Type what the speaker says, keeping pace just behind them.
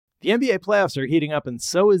The NBA playoffs are heating up, and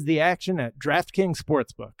so is the action at DraftKings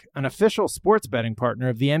Sportsbook, an official sports betting partner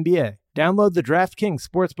of the NBA. Download the DraftKings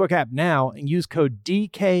Sportsbook app now and use code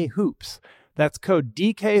DKHOOPS. That's code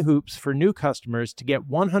DKHOOPS for new customers to get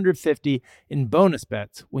 $150 in bonus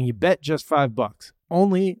bets when you bet just $5.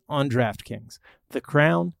 Only on DraftKings. The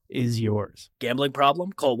crown is yours. Gambling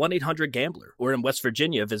problem? Call 1-800-GAMBLER. Or in West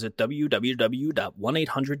Virginia, visit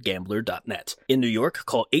www.1800gambler.net. In New York,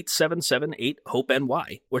 call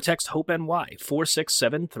 877-8-HOPE-NY or text HOPE-NY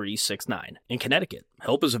 467-369. In Connecticut,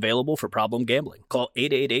 help is available for problem gambling. Call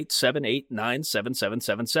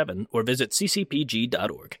 888-789-7777 or visit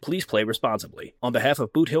ccpg.org. Please play responsibly. On behalf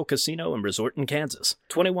of Boot Hill Casino and Resort in Kansas,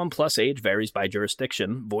 21 plus age varies by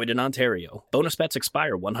jurisdiction, void in Ontario. Bonus bets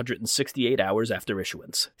expire 168 hours after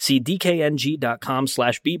issuance. See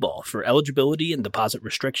dkng.com/bball for eligibility and deposit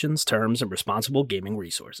restrictions, terms, and responsible gaming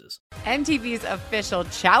resources. MTV's official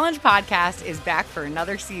Challenge podcast is back for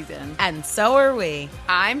another season. And so are we.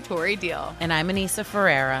 I'm Tori Deal. And I'm Anissa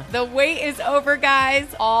Ferreira. The wait is over, guys.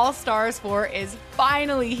 All Stars 4 is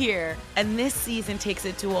finally here. And this season takes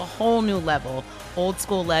it to a whole new level. Old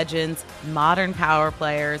school legends, modern power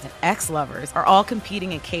players, and ex-lovers are all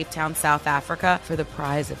competing in Cape Town, South Africa for the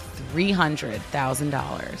prize of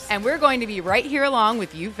 $300,000. And we're going to be right here along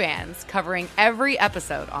with you fans, covering every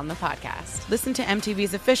episode on the podcast. Listen to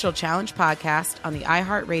MTV's official Challenge podcast on the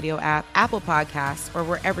iHeartRadio app, Apple Podcasts, or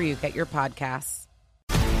wherever you get your podcasts.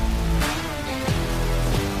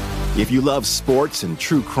 If you love sports and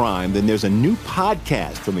true crime, then there's a new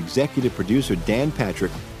podcast from executive producer Dan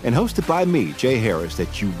Patrick and hosted by me, Jay Harris,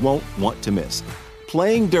 that you won't want to miss.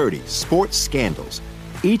 Playing Dirty: Sports Scandals.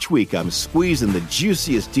 Each week, I'm squeezing the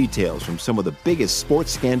juiciest details from some of the biggest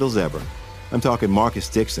sports scandals ever. I'm talking Marcus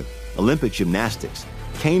Dixon, Olympic gymnastics,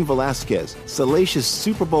 Cain Velasquez, salacious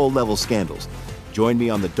Super Bowl-level scandals. Join me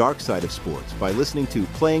on the dark side of sports by listening to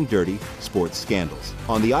Playing Dirty: Sports Scandals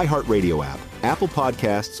on the iHeartRadio app, Apple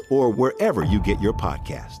Podcasts, or wherever you get your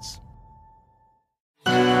podcasts.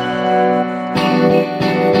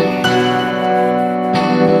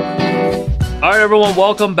 All right, everyone,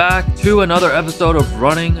 welcome back to another episode of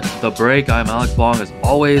Running the Break. I'm Alex Long, as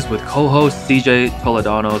always, with co-host CJ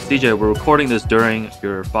Toledano. CJ, we're recording this during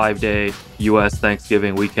your 5-day U.S.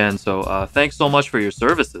 Thanksgiving weekend, so thanks so much for your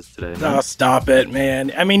services today, man. Oh, stop it,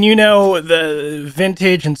 man. I mean, you know, the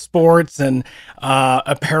vintage and sports and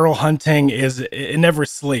apparel hunting it never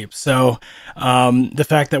sleeps. So the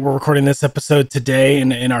fact that we're recording this episode today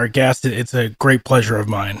and our guest, it's a great pleasure of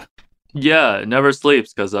mine. Yeah, it never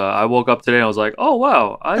sleeps, because I woke up today and I was like, oh,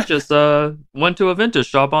 wow, I just went to a vintage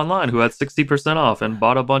shop online who had 60% off and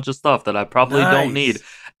bought a bunch of stuff that I probably don't need.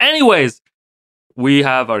 Anyways, we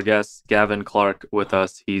have our guest, Gavin Clark, with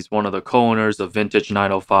us. He's one of the co-owners of Vintage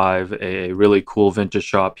 905, a really cool vintage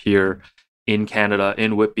shop here in Canada,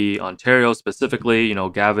 in Whitby, Ontario specifically. You know,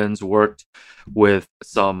 Gavin's worked with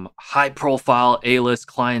some high-profile A-list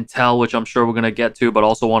clientele, which I'm sure we're going to get to, but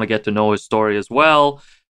also want to get to know his story as well.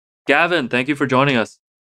 Gavin, thank you for joining us.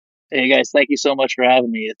 Hey guys, thank you so much for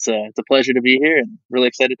having me. It's a pleasure to be here and really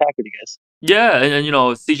excited to talk with you guys. Yeah, and you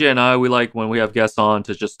know, CJ and I, we like when we have guests on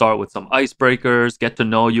to just start with some icebreakers, get to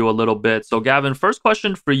know you a little bit. So Gavin, first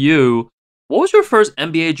question for you. What was your first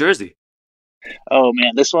NBA jersey? Oh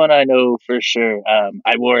man, this one I know for sure.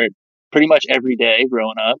 I wore it pretty much every day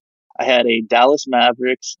growing up. I had a Dallas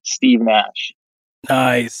Mavericks Steve Nash.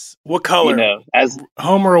 Nice. What color? You know, as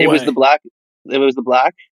home or away? It was the black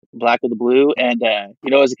with the blue. And,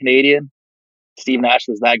 you know, as a Canadian, Steve Nash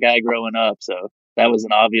was that guy growing up. So that was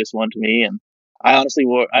an obvious one to me. And I honestly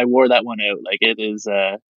wore that one out. Like it was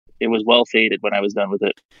well faded when I was done with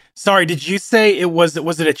it. Sorry, did you say was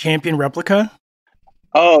it a champion replica?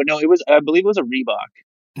 Oh, no, I believe it was a Reebok.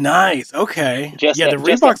 Nice. Okay. The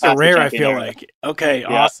Reeboks are rare, I feel like. Okay.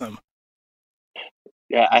 Yeah. Awesome.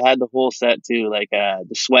 Yeah. I had the whole set too. Like,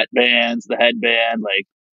 the sweatbands, the headband, like,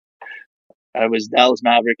 I was Dallas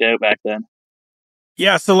Maverick out back then.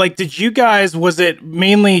 Yeah, so like, was it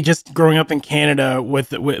mainly just growing up in Canada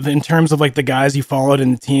with in terms of like the guys you followed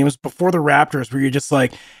in the teams before the Raptors? Were you just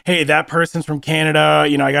like, hey, that person's from Canada,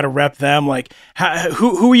 you know, I got to rep them? Like,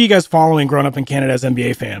 who were you guys following growing up in Canada as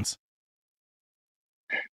NBA fans?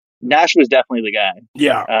 Nash was definitely the guy.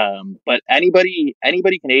 Yeah. But anybody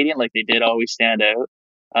Canadian, like they did always stand out.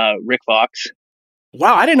 Rick Fox.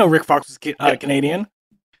 Wow, I didn't know Rick Fox was Canadian.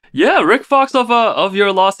 Yeah, Rick Fox of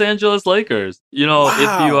your Los Angeles Lakers. You know,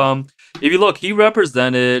 wow. If you look, he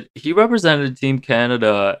represented Team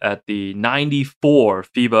Canada at the '94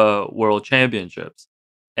 FIBA World Championships.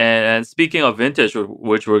 And speaking of vintage,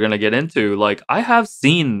 which we're gonna get into, like I have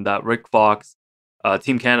seen that Rick Fox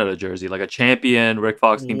Team Canada jersey, like a champion Rick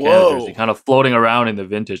Fox Team Canada jersey, kind of floating around in the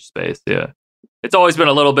vintage space. Yeah, it's always been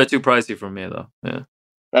a little bit too pricey for me though. Yeah,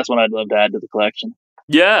 that's one I'd love to add to the collection.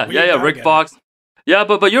 Yeah. Rick Fox. Yeah,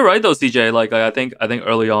 but you're right though, CJ. Like I think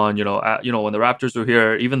early on, when the Raptors were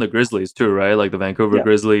here, even the Grizzlies too, right? Like the Vancouver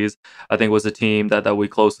Grizzlies, I think was a team that we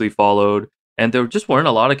closely followed, and there just weren't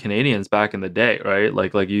a lot of Canadians back in the day, right?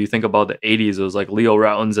 Like you think about the '80s, it was like Leo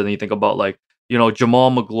Routins, and you think about like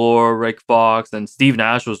Jamal McGlure, Rick Fox, and Steve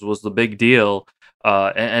Nash was the big deal.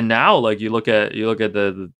 And now like you look at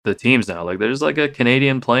the teams now, like there's like a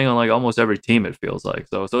Canadian playing on like almost every team, it feels like.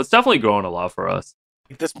 So it's definitely growing a lot for us.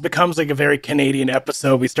 This becomes like a very Canadian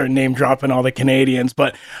episode. We start name dropping all the Canadians,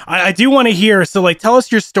 but I do want to hear. So like, tell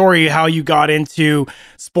us your story, how you got into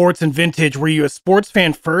sports and vintage. Were you a sports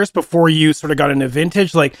fan first before you sort of got into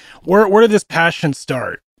vintage? Like where did this passion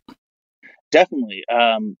start? Definitely.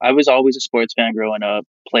 I was always a sports fan growing up,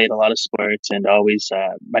 played a lot of sports, and always,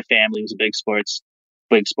 my family was big sports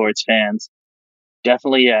fans.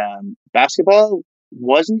 Definitely, basketball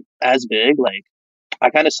wasn't as big. Like I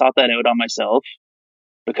kind of sought that out on myself,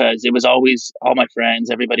 because it was always, all my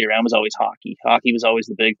friends, everybody around was always hockey. Hockey was always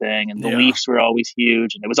the big thing, and the Leafs were always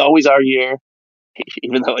huge, and it was always our year,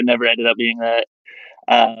 even though it never ended up being that.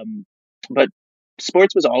 But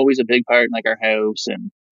sports was always a big part in like our house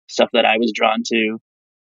and stuff that I was drawn to.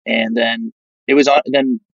 And then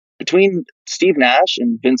then between Steve Nash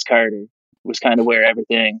and Vince Carter was kind of where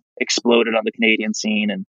everything exploded on the Canadian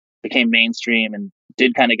scene and became mainstream and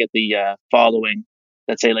did kind of get the following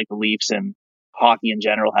that say like the Leafs and hockey in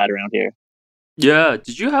general had around here. Yeah,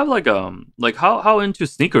 did you have like how into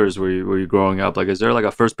sneakers were you growing up? Like, is there like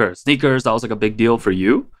a first pair of sneakers that was like a big deal for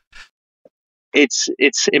you? It's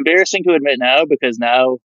embarrassing to admit now, because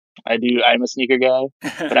now I'm a sneaker guy,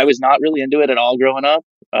 but I was not really into it at all growing up.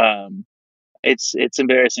 It's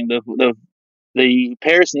embarrassing. The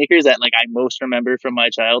pair of sneakers that like I most remember from my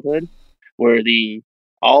childhood were the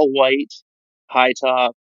all white high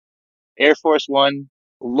top Air Force One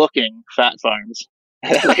looking Fat Farms.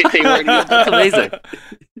 They weren't even, that's amazing.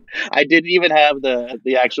 I didn't even have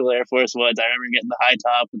the actual Air Force Ones. I remember getting the high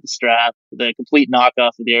top with the strap, the complete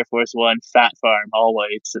knockoff of the Air Force One, Fat Farm, all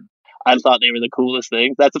whites, and I thought they were the coolest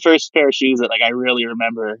thing. That's the first pair of shoes that like I really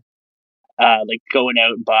remember like going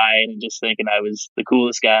out and buying and just thinking I was the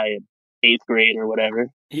coolest guy in 8th grade or whatever.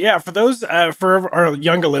 Yeah, for those for our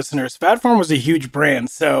younger listeners, Fat Farm was a huge brand.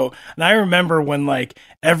 So, and I remember when like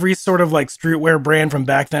every sort of like streetwear brand from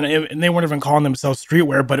back then, and they weren't even calling themselves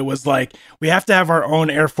streetwear, but it was like we have to have our own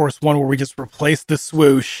Air Force One where we just replace the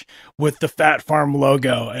swoosh with the Fat Farm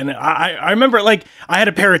logo. And I remember like I had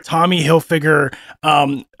a pair of Tommy Hilfiger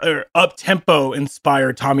up tempo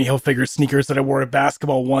inspired Tommy Hilfiger sneakers that I wore to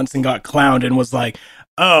basketball once and got clowned and was like,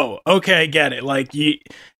 oh, okay, get it. Like it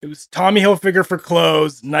was Tommy Hilfiger for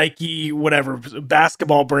clothes, Nike, whatever,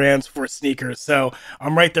 basketball brands for sneakers. So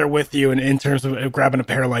I'm right there with you in terms of grabbing a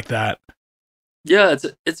pair like that. Yeah,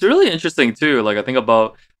 it's really interesting too. Like I think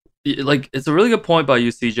about, like it's a really good point by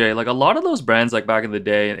you, CJ. Like a lot of those brands, like back in the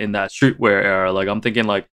day in that streetwear era, like I'm thinking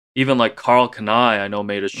like even like Karl Kani, I know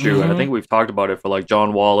made a shoe, and I think we've talked about it for like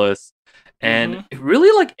John Wallace. And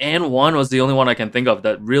really, like, N1 was the only one I can think of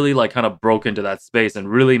that really, like, kind of broke into that space and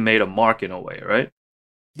really made a mark in a way, right?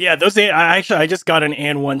 Yeah, I just got an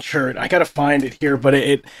N1 shirt. I gotta find it here, but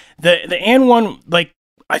the N1, like,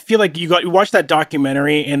 I feel like you watched that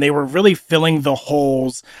documentary and they were really filling the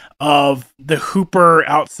holes of the hooper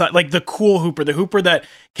outside, like the cool hooper, the hooper that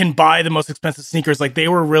can buy the most expensive sneakers. Like they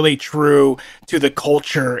were really true to the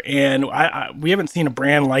culture, and we haven't seen a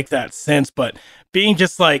brand like that since. But being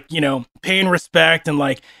just like, paying respect and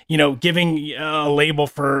like, giving a label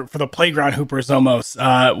for the playground hoopers almost.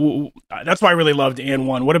 That's why I really loved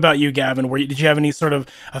N1. What about you, Gavin? Did you have any sort of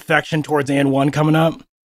affection towards N1 coming up?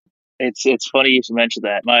 It's funny you should mention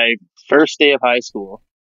that. My first day of high school,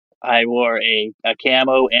 I wore a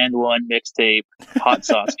camo N1 mixtape hot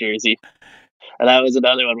sauce jersey. And that was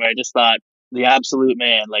another one where I just thought, the absolute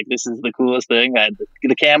man, like this is the coolest thing. I had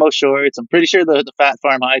the camo shorts. I'm pretty sure the Fat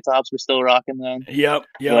Farm high tops were still rocking then. Yep.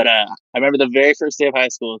 But I remember the very first day of high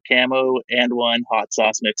school, camo N1 hot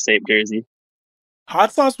sauce mixtape jersey.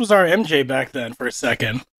 Hot sauce was our MJ back then for a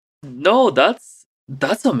second. No, that's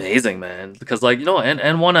amazing, man. Because like,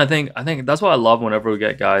 and one, I think that's what I love whenever we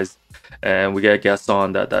get guys and we get guests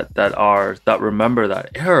on that remember that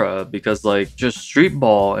era, because like just street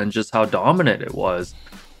ball and just how dominant it was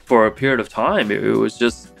for a period of time. It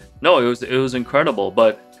was incredible.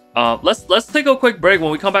 But let's take a quick break.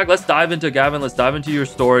 When we come back, let's dive into Gavin. Let's dive into your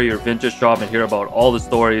story, your vintage shop, and hear about all the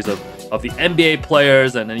stories of the NBA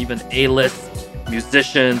players and then even A-list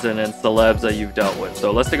musicians and then celebs that you've dealt with.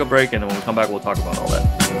 So let's take a break, and then when we come back, we'll talk about all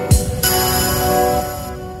that.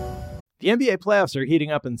 The NBA playoffs are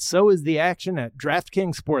heating up, and so is the action at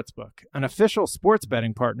DraftKings Sportsbook, an official sports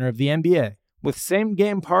betting partner of the NBA. With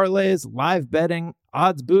same-game parlays, live betting,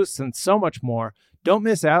 odds boosts, and so much more, don't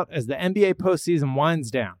miss out as the NBA postseason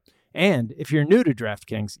winds down. And if you're new to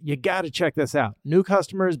DraftKings, you got to check this out. New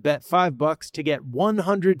customers bet $5 to get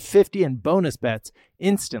 $150 in bonus bets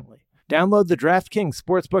instantly. Download the DraftKings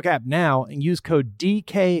Sportsbook app now and use code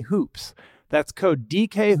DKHOOPS. That's code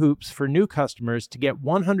DKHOOPS for new customers to get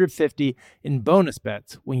 $150 in bonus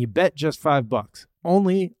bets when you bet just $5.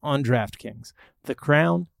 Only on DraftKings. The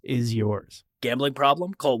crown is yours. Gambling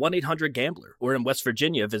problem? Call 1-800-GAMBLER. Or in West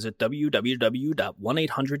Virginia, visit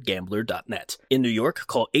www.1800gambler.net. In New York,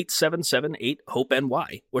 call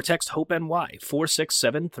 877-8-HOPE-NY or text HOPE-NY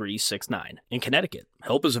 467-369. In Connecticut,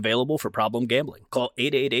 help is available for problem gambling. Call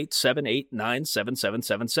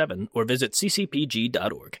 888-789-7777 or visit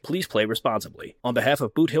ccpg.org. Please play responsibly. On behalf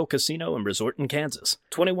of Boot Hill Casino and Resort in Kansas,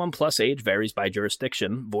 21 plus age varies by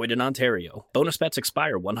jurisdiction, void in Ontario. Bonus bets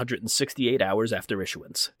expire 168 hours after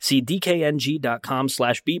issuance. See dkng.com/bball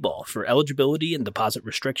for eligibility and deposit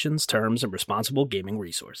restrictions, terms, and responsible gaming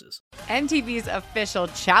resources. MTV's official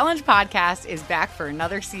Challenge podcast is back for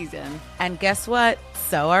another season. And guess what?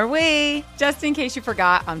 So are we. Just in case you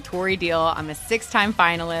forgot, I'm Tori Deal. I'm a 6-time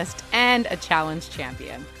finalist and a challenge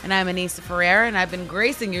champion. And I'm Anissa Ferreira, and I've been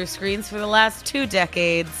gracing your screens for the last 2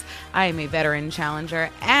 decades. I am a veteran challenger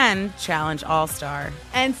and challenge all-star.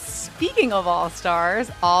 And speaking of all-stars,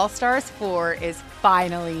 All-Stars 4 is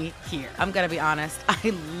finally here. I'm going to be honest.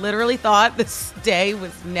 I literally thought this day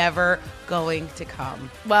was never going to come.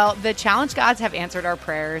 Well, the challenge gods have answered our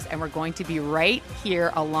prayers, and we're going to be right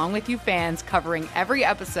here along with you fans covering every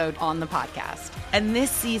episode on the podcast. And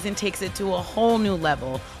this season takes it to a whole new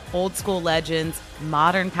level. Old school legends,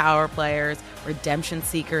 modern power players, redemption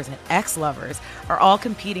seekers, and ex-lovers are all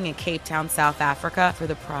competing in Cape Town, South Africa for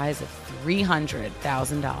the prize of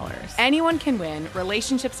 $300,000. Anyone can win,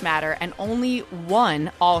 relationships matter, and only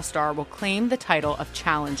one All-Star will claim the title of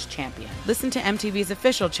Challenge Champion. Listen to MTV's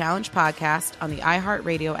official Challenge podcast on the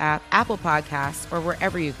iHeartRadio app, Apple Podcasts, or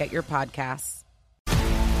wherever you get your podcasts.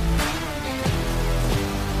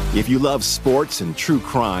 If you love sports and true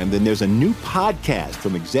crime, then there's a new podcast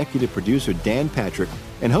from executive producer Dan Patrick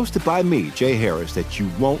and hosted by me, Jay Harris, that you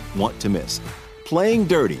won't want to miss. Playing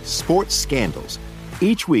Dirty: Sports Scandals.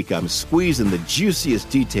 Each week, I'm squeezing the juiciest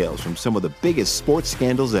details from some of the biggest sports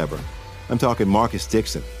scandals ever. I'm talking Marcus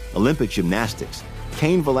Dixon, Olympic gymnastics,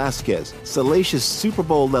 Cain Velasquez, salacious Super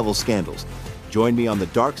Bowl-level scandals. Join me on the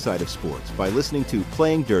dark side of sports by listening to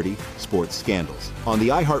Playing Dirty: Sports Scandals on the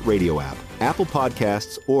iHeartRadio app, Apple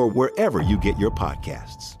Podcasts, or wherever you get your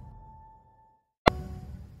podcasts.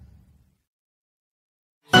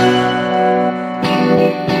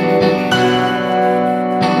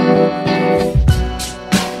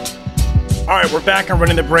 All right, we're back and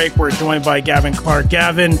running the break. We're joined by Gavin Clark.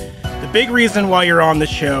 Gavin, the big reason why you're on the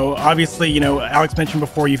show, obviously, Alex mentioned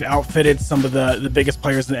before you've outfitted some of the biggest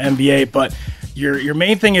players in the NBA, but your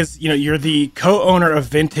main thing is, you're the co-owner of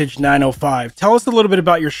Vintage 905. Tell us a little bit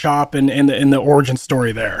about your shop and the origin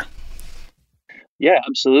story there. Yeah,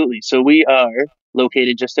 absolutely. So we are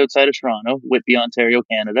located just outside of Toronto, Whitby, Ontario,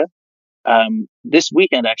 Canada. This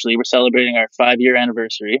weekend, actually, we're celebrating our 5-year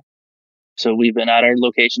anniversary. So we've been at our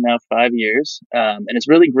location now 5 years, and it's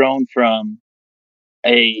really grown from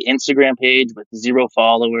a Instagram page with 0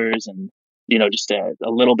 followers and, just a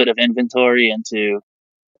little bit of inventory into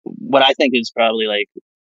what I think is probably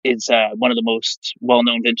it's one of the most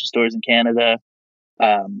well-known vintage stores in Canada.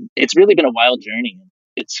 It's really been a wild journey.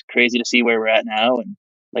 It's crazy to see where we're at now. And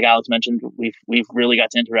like Alex mentioned, we've really got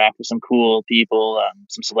to interact with some cool people,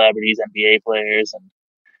 some celebrities, NBA players, and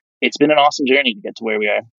it's been an awesome journey to get to where we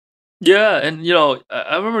are. Yeah, and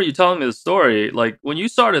I remember you telling me the story. Like when you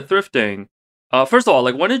started thrifting, first of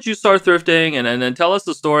all, when did you start thrifting? And then tell us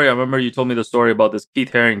the story. I remember you told me the story about this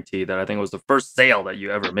Keith Haring tee that I think was the first sale that you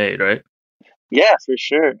ever made, right? Yeah, for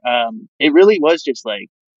sure. It really was just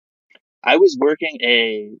I was working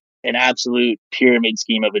an absolute pyramid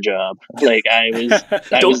scheme of a job. Don't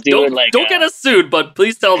get us sued, but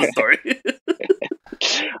please tell the story.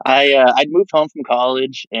 I'd moved home from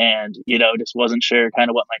college and, just wasn't sure kind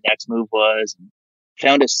of what my next move was.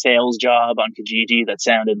 Found a sales job on Kijiji that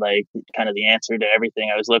sounded like kind of the answer to everything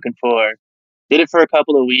I was looking for. Did it for a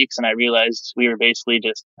couple of weeks and I realized we were basically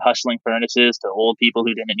just hustling furnaces to old people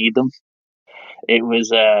who didn't need them. It was,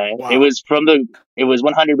 wow. It was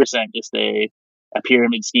 100% just a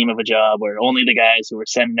pyramid scheme of a job where only the guys who were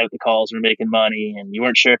sending out the calls were making money and you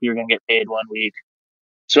weren't sure if you were going to get paid one week.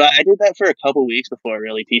 So I did that for a couple weeks before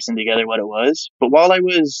really piecing together what it was. But while I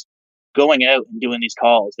was going out and doing these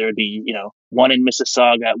calls, there would be, one in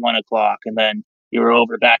Mississauga at 1 o'clock, and then you were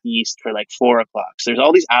over back east for like 4 o'clock. So there's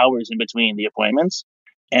all these hours in between the appointments.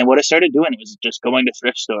 And what I started doing was just going to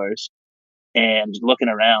thrift stores and looking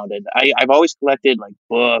around. And I've always collected like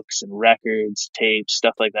books and records, tapes,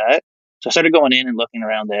 stuff like that. So I started going in and looking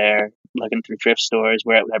around there, looking through thrift stores,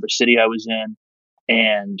 whatever city I was in,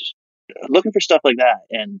 and looking for stuff like that.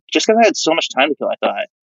 And just because I had so much time to kill, I thought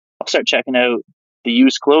I'll start checking out the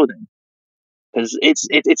used clothing, because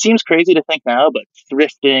it seems crazy to think now, but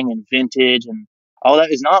thrifting and vintage and all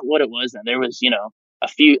that is not what it was then. There was, a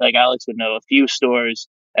few, like Alex would know, a few stores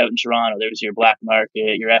out in Toronto. There was your Black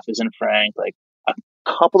Market, your F is in Frank, like a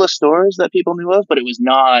couple of stores that people knew of, but it was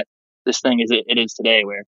not this thing as it is today,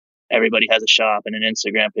 where everybody has a shop and an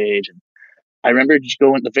Instagram page. And I remember just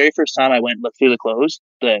going the very first time I went and looked through the clothes,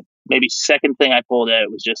 the maybe second thing I pulled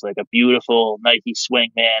out was just like a beautiful Nike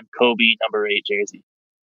Swingman Kobe #8 jersey.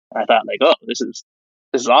 And I thought like, oh, this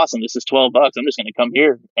is awesome. This is $12. I'm just going to come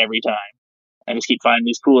here every time. I just keep finding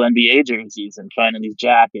these cool NBA jerseys and finding these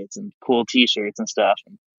jackets and cool T-shirts and stuff.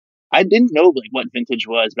 And I didn't know like what vintage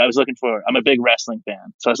was, but I was looking for. I'm a big wrestling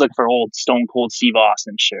fan, so I was looking for old Stone Cold Steve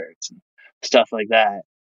Austin shirts and stuff like that.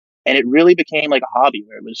 And it really became like a hobby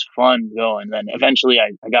where it was fun going. And then eventually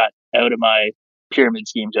I got out of my pyramid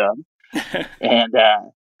scheme job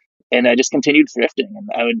and I just continued thrifting, and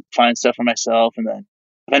I would find stuff for myself. And then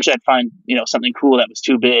eventually I'd find, something cool that was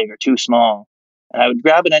too big or too small, and I would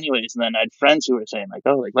grab it anyways. And then I had friends who were saying like,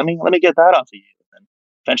 oh, like, let me get that off of you. And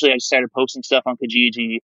eventually I just started posting stuff on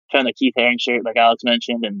Kijiji, found the Keith Haring shirt, like Alex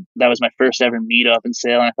mentioned. And that was my first ever meetup and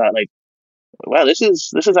sale. And I thought like, wow, this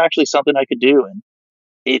is actually something I could do. And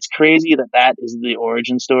it's crazy that is the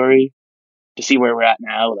origin story to see where we're at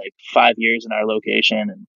now, like 5 years in our location,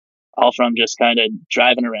 and all from just kind of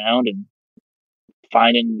driving around and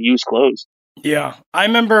finding used clothes. Yeah, I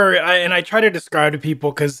remember, and I try to describe to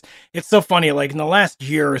people because it's so funny. Like in the last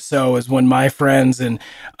year or so is when my friends and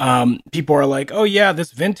people are like, "Oh yeah,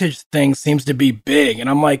 this vintage thing seems to be big," and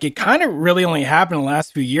I'm like, it kind of really only happened in the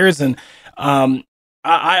last few years. And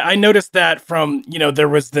I noticed that from there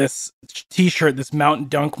was this T-shirt, this Mount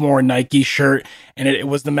Dunkmore Nike shirt, and it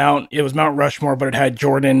was Mount Rushmore, but it had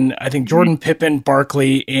Jordan, I think Jordan, Pippen,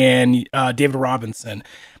 Barkley, and David Robinson.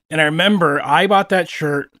 And I remember I bought that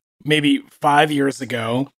shirt maybe 5 years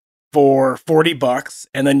ago for $40,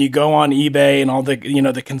 and then you go on eBay and all the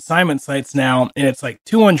the consignment sites now, and it's like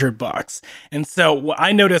 $200. And so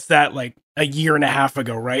I noticed that like a year and a half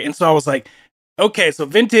ago, right? And so I was like, okay, so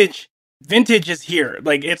vintage is here,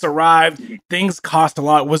 like it's arrived. Things cost a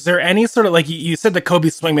lot. Was there any sort of, like you said the Kobe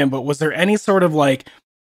Swingman, but was there any sort of like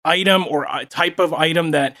item or type of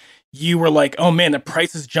item that you were like, oh man, the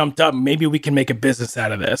prices jumped up, maybe we can make a business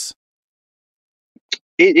out of this?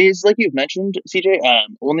 It is like you've mentioned, CJ.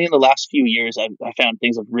 Only in the last few years I found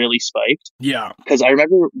things have really spiked. Yeah, because I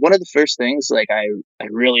remember one of the first things like I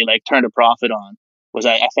really like turned a profit on was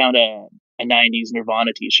I found a '90s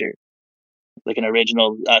Nirvana T-shirt, like an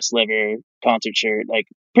original Sliver concert shirt, like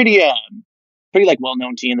pretty like well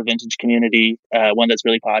known to you in the vintage community. One that's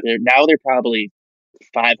really popular now. They're probably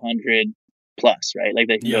 500 plus, right? Like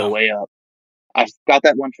they can go way up. I got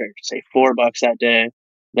that one for say $4 that day.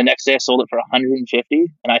 The next day I sold it for 150,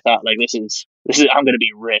 and I thought like this is I'm gonna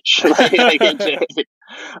be rich.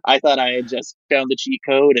 I thought I had just found the cheat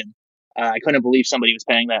code, and I couldn't believe somebody was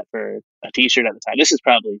paying that for a T-shirt at the time. This is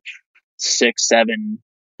probably 6-7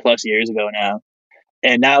 plus years ago now,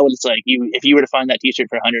 and now it's like if you were to find that T-shirt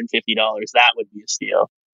for $150, that would be a steal.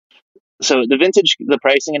 So the vintage, the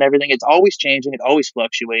pricing and everything, it's always changing. It always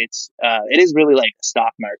fluctuates. It is really like a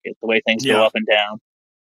stock market, the way things go up and down.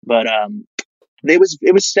 But it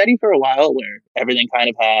was steady for a while where everything kind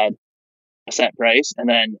of had a set price. And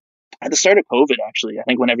then at the start of COVID, actually, I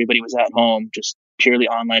think when everybody was at home, just purely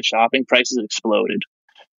online shopping, prices exploded.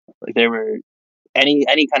 Like there were any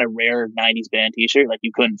kind of rare 90s band T-shirt, like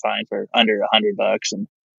you couldn't find for under $100. And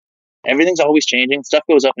everything's always changing. Stuff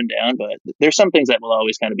goes up and down, but there's some things that will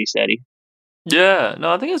always kind of be steady. Yeah,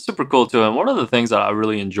 no, I think it's super cool too. And one of the things that I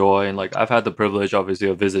really enjoy, and like I've had the privilege, obviously,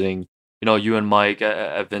 of visiting, you and Mike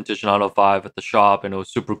at Vintage 905 at the shop, and it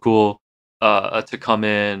was super cool to come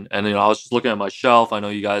in. And I was just looking at my shelf. I know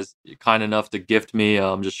you guys kind enough to gift me.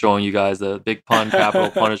 I'm just showing you guys the Big Pun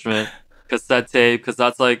Capital Punishment cassette tape, because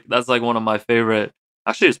that's like one of my favorite.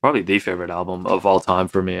 Actually, it's probably the favorite album of all time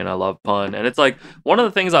for me, and I love Pun. And it's like one of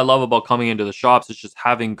the things I love about coming into the shops is just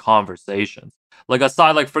having conversations. Like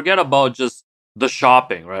aside, like forget about just the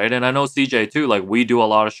shopping, right? And I know CJ too, like we do a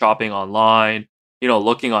lot of shopping online,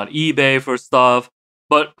 looking on eBay for stuff.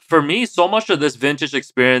 But for me, so much of this vintage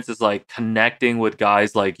experience is like connecting with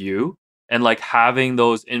guys like you and like having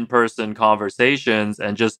those in-person conversations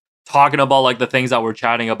and just talking about like the things that we're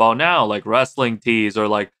chatting about now, like wrestling tees or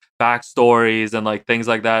like backstories and like things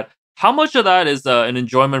like that. How much of that is an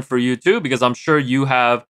enjoyment for you too? Because I'm sure you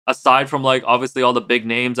have, aside from like obviously all the big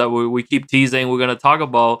names that we keep teasing, we're going to talk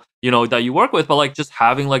about, you know, that you work with, but like just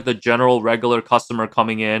having like the general regular customer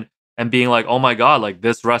coming in and being like, oh my God, like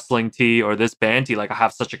this wrestling tee or this band tee, like I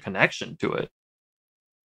have such a connection to it.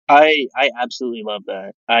 I absolutely love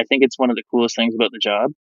that. I think it's one of the coolest things about the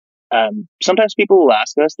job. Sometimes people will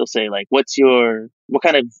ask us, they'll say like, what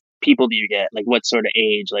kind of people do you get? Like what sort of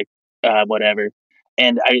age, like, whatever.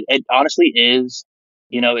 And it honestly is,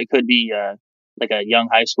 it could be, like a young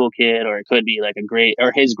high school kid, or it could be like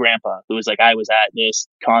or his grandpa who was like, I was at this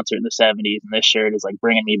concert in the '70s and this shirt is like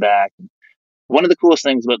bringing me back. One of the coolest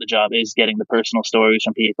things about the job is getting the personal stories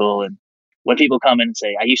from people. And when people come in and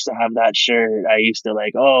say, I used to have that shirt, I used to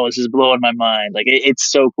like, oh, this is blowing my mind. Like it's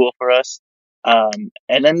so cool for us. And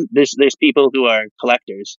then there's people who are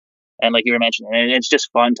collectors, and like you were mentioning, and it's just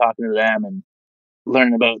fun talking to them and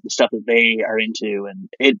learning about the stuff that they are into. And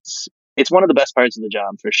it's one of the best parts of the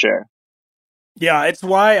job for sure. Yeah, it's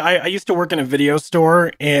why I used to work in a video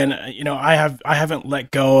store, and I haven't let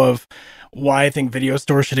go of why I think video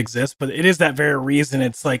stores should exist, but it is that very reason.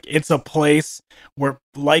 It's like it's a place where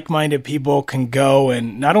like-minded people can go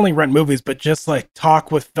and not only rent movies, but just like talk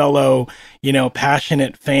with fellow,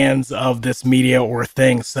 passionate fans of this media or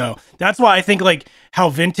thing. So that's why I think like how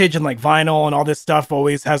vintage and like vinyl and all this stuff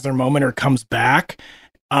always has their moment or comes back.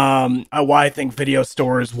 Why I think video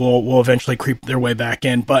stores will eventually creep their way back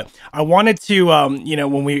in. But I wanted to,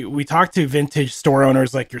 when we talk to vintage store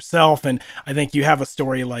owners like yourself, and I think you have a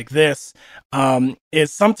story like this,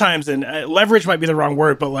 is sometimes, and leverage might be the wrong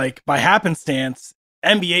word, but like by happenstance,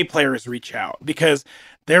 NBA players reach out because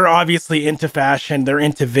they're obviously into fashion. They're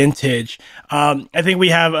into vintage. I think we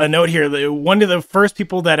have a note here. One of the first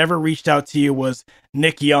people that ever reached out to you was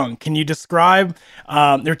Nick Young. Can you describe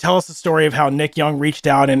or tell us the story of how Nick Young reached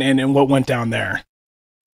out and what went down there?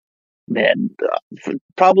 Man,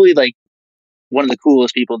 probably like one of the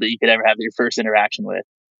coolest people that you could ever have your first interaction with,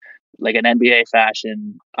 like an NBA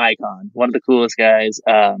fashion icon, one of the coolest guys.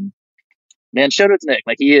 Man, shout out to Nick.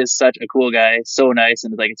 Like he is such a cool guy, so nice,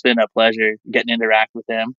 and like it's been a pleasure getting to interact with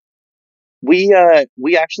him. We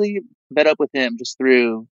actually met up with him just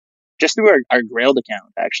through our Grailed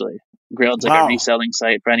account. Actually, Grailed's like a reselling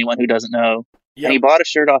site for anyone who doesn't know. Yep. And he bought a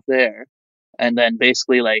shirt off there, and then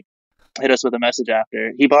basically like hit us with a message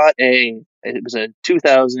after. He bought it was a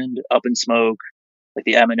 2000 Up in Smoke, like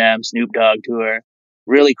the Eminem Snoop Dogg tour,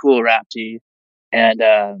 really cool rap tee, and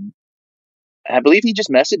I believe he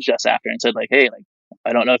just messaged us after and said like, hey, like,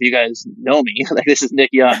 I don't know if you guys know me. Like, this is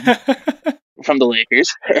Nick Young from the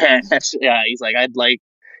Lakers. And yeah, he's like, do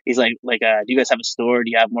you guys have a store?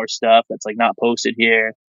 Do you have more stuff that's like not posted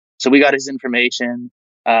here? So we got his information,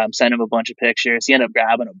 sent him a bunch of pictures. He ended up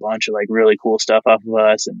grabbing a bunch of like really cool stuff off of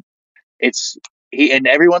us. And and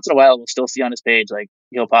every once in a while we'll still see on his page, like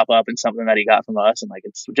he'll pop up in something that he got from us. And like,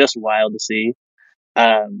 it's just wild to see.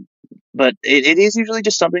 But it is usually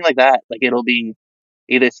just something like that. Like it'll be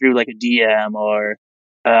either through like a DM or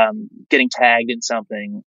getting tagged in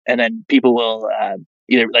something, and then people will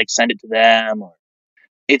either like send it to them, or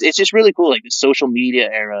it's just really cool. Like the social media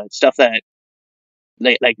era stuff that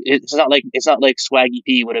like it's not like Swaggy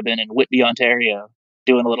P would have been in Whitby, Ontario,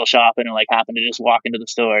 doing a little shopping and like happened to just walk into the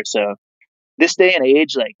store. So this day and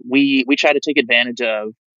age, like we try to take advantage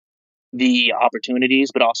of the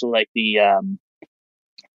opportunities, but also like the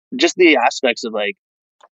just the aspects of like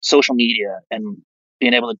social media and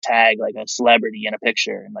being able to tag like a celebrity in a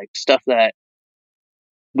picture and like stuff that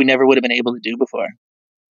we never would have been able to do before.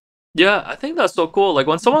 Yeah, I think that's so cool. Like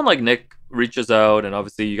when someone like Nick reaches out and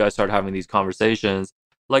obviously you guys start having these conversations,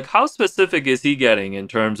 like how specific is he getting in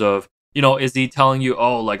terms of, is he telling you,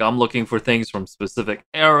 oh, like I'm looking for things from specific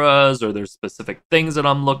eras, or there's specific things that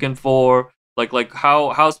I'm looking for? Like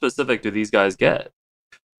how specific do these guys get?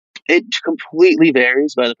 It completely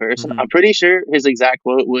varies by the person. Mm-hmm. I'm pretty sure his exact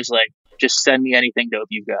quote was like, just send me anything dope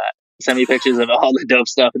you've got. Send me pictures of all the dope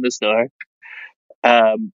stuff in the store. He's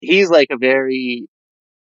like he's like a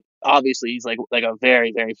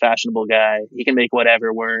very, very fashionable guy. He can make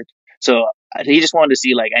whatever work. So he just wanted to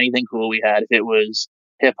see like anything cool we had. If it was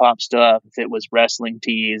hip hop stuff, if it was wrestling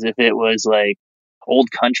tees, if it was like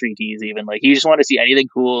old country tees, even like he just wanted to see anything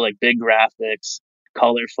cool, like big graphics,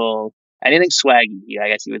 colorful, anything swaggy, I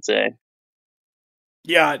guess you would say.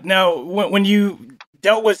 Yeah. Now, when you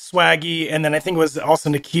dealt with Swaggy, and then I think it was also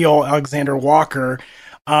Nikhil Alexander Walker,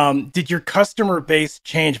 Did your customer base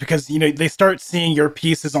change because they start seeing your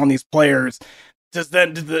pieces on these players? Did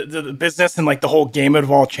the business and like the whole game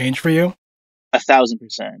of all change for you?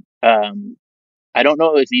 1,000%. I don't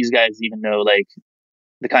know if these guys even know like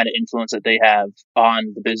the kind of influence that they have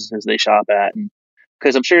on the businesses they shop at, and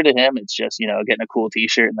because I'm sure to him it's just getting a cool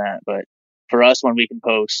T-shirt and that, but for us when we can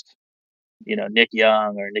post Nick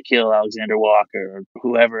Young or Nikhil Alexander Walker or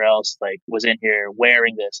whoever else like was in here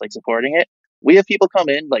wearing this, like supporting it. We have people come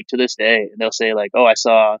in like to this day and they'll say like, "Oh, I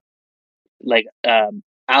saw like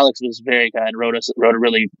Alex was very kind, wrote a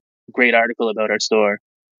really great article about our store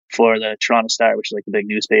for the Toronto Star, which is like the big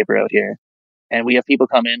newspaper out here." And we have people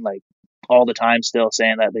come in like all the time still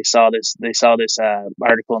saying that they saw this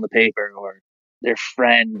article in the paper, or their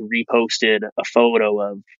friend reposted a photo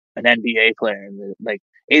of an NBA player, and like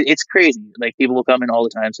it's crazy. Like people will come in all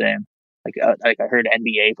the time saying like I heard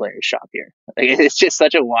NBA players shop here. Like, it's just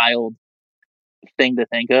such a wild thing to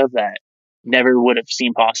think of that never would have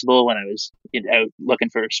seemed possible when I was out looking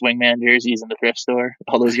for swingman jerseys in the thrift store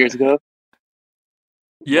all those years ago.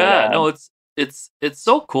 Yeah, But, no, it's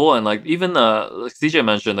so cool, and like even like CJ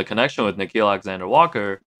mentioned the connection with Nikhil Alexander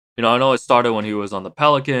Walker. I know it started when he was on the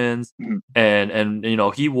Pelicans, Mhm. and he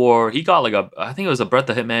got like I think it was a Brett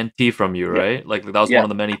the Hitman tee from you, Yeah. right? Like that was Yeah. one of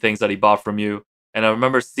the many things that he bought from you, and I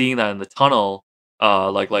remember seeing that in the tunnel,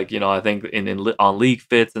 I think on League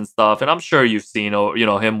Fits and stuff, and I'm sure you've seen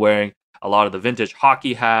him wearing a lot of the vintage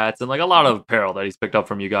hockey hats and like a lot of apparel that he's picked up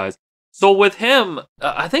from you guys. So with him,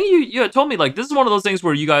 I think you had told me like this is one of those things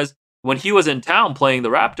where you guys, when he was in town playing the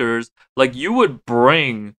Raptors, like you would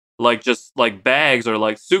bring like just like bags or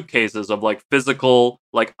like suitcases of like physical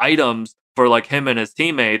like items for like him and his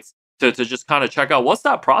teammates to just kind of check out. What's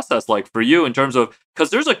that process like for you in terms of,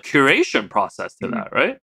 because there's a curation process to that,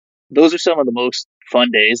 right? Those are some of the most fun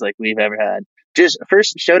days like we've ever had. Just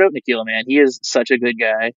first shout out Nikhil, man. He is such a good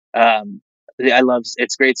guy.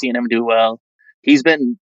 It's great seeing him do well. He's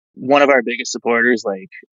been one of our biggest supporters, like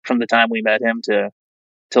from the time we met him to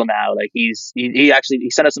till now. Like he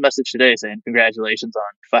sent us a message today saying congratulations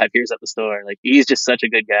on 5 years at the store. Like he's just such a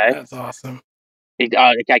good guy. That's awesome.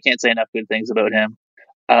 I can't say enough good things about him.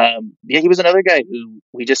 He was another guy who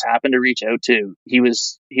we just happened to reach out to. He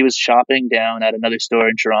was shopping down at another store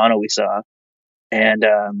in Toronto we saw, and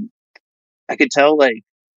I could tell like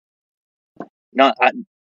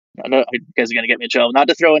I know you guys are gonna get me in trouble. Not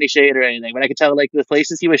to throw any shade or anything, but I could tell like the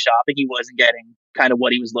places he was shopping, he wasn't getting kind of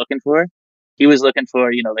what he was looking for. He was looking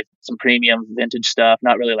for like some premium vintage stuff,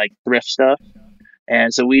 not really like thrift stuff.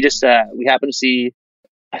 And so we just we happened to see.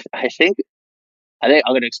 I think I'm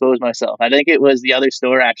going to expose myself. I think it was the other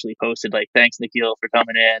store actually posted like, "Thanks Nikhil for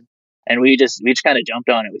coming in," and we just kind of jumped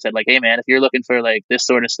on it. We said like, "Hey man, if you're looking for like this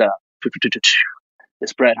sort of stuff,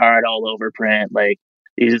 this Bret Hart all over print, like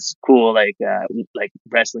these cool like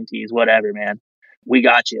wrestling tees, whatever, man, we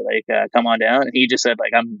got you. Like come on down." And he just said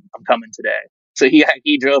like, "I'm coming today." So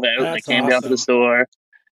he drove out, That's like came down to the awesome. store.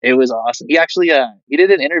 It was awesome. He actually he did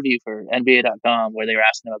an interview for NBA.com where they were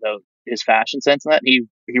asking him about his fashion sense and that. And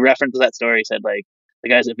he referenced that story. He said like, "The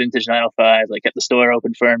guys at Vintage 905 like kept the store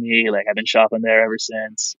open for me. Like I've been shopping there ever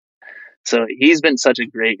since." So he's been such a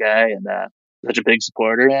great guy and such a big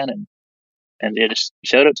supporter, and yeah, just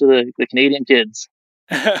shout out to the Canadian kids.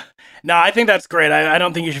 No, I think that's great. I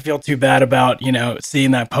don't think you should feel too bad about,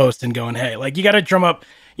 seeing that post and going, hey, like you got to drum up,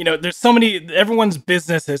 there's so many, everyone's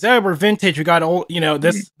business is, hey, we're vintage. We got old,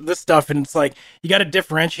 this stuff. And it's like, you got to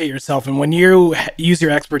differentiate yourself. And when you use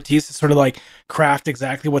your expertise to sort of like craft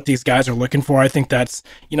exactly what these guys are looking for, I think that's,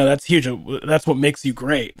 that's huge. That's what makes you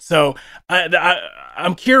great. So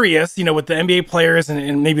I'm curious, with the NBA players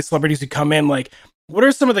and maybe celebrities who come in, like, what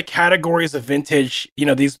are some of the categories of vintage,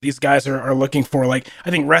 these guys are looking for? Like, I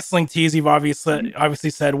think wrestling tees, you've obviously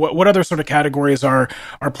said. What other sort of categories are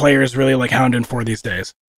players really like hounding for these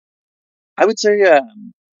days? I would say a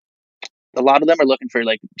lot of them are looking for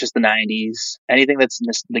like just the '90s, anything that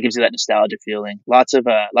gives you that nostalgia feeling. Lots of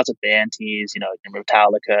band tees, your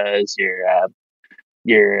Metallicas,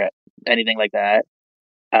 your anything like that.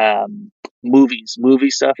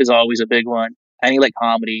 Movie stuff is always a big one. Any like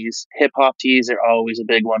comedies, hip hop tees are always a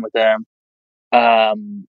big one with them.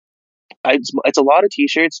 It's a lot of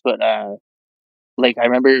t-shirts, but like I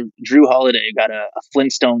remember Drew Holiday got a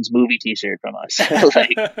Flintstones movie t-shirt from us,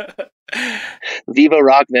 like Viva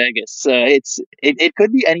Rock Vegas. It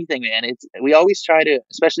could be anything, man. We always try to,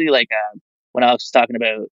 especially like when I was talking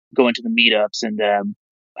about going to the meetups and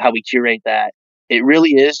how we curate that. It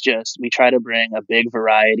really is just we try to bring a big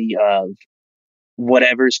variety of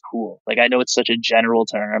whatever's cool. Like I know it's such a general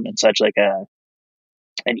term and such like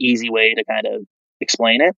an easy way to kind of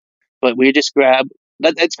explain it, but we just grab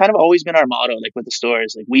it's kind of always been our motto, like with the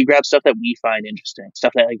stores. Like we grab stuff that we find interesting,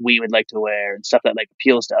 stuff that like we would like to wear, and stuff that like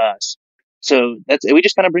appeals to us. So we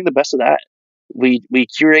just kind of bring the best of that. We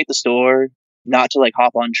curate the store, not to like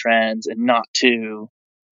hop on trends and not to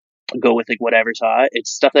go with like whatever's hot. It's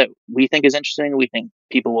stuff that we think is interesting, we think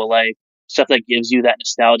people will like, stuff that gives you that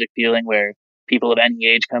nostalgic feeling where people of any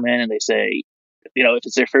age come in and they say, you know, if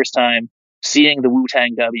it's their first time seeing the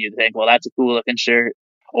Wu-Tang W, they think, well, that's a cool looking shirt.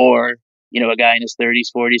 Or, you know, a guy in his 30s,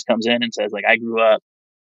 40s comes in and says, like, I grew up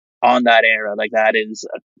on that era. Like, I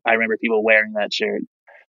remember people wearing that shirt.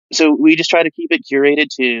 So we just try to keep it curated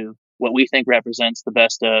to what we think represents the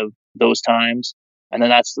best of those times. And then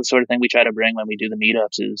that's the sort of thing we try to bring when we do the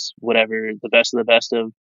meetups, is whatever the best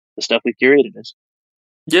of the stuff we've curated is.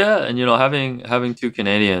 Yeah, and you know, having two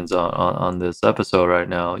Canadians on this episode right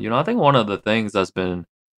now, you know, I think one of the things that's been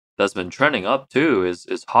trending up too is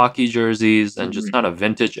hockey jerseys and just kind of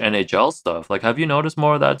vintage NHL stuff. Like, have you noticed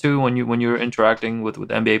more of that too when you're interacting with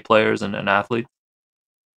NBA players and athletes?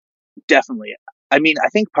 Definitely. I mean, I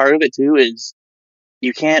think part of it too is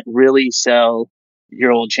you can't really sell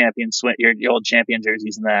your old champion your old champion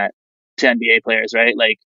jerseys and that to NBA players, right?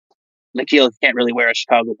 Like you can't really wear a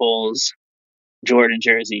Chicago Bulls Jordan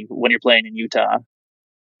jersey when you're playing in Utah.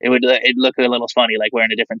 It'd look a little funny, like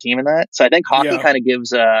wearing a different team in that. So I think hockey kind of gives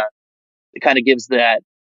that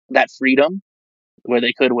freedom where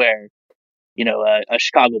they could wear, you know, a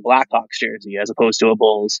Chicago Blackhawks jersey as opposed to a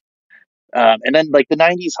Bulls. And then like the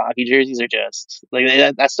 90s hockey jerseys are just like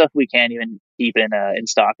that stuff we can't even keep in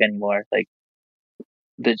stock anymore. Like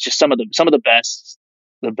just some of the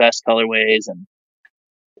best colorways, and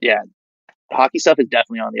yeah, hockey stuff is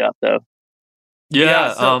definitely on the up though.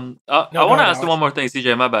 Yeah, I want to ask you one more thing,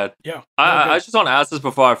 CJ. My bad. Yeah, I just want to ask this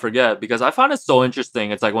before I forget, because I find it so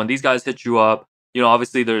interesting. It's like when these guys hit you up, you know,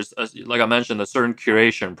 obviously there's, like I mentioned, a certain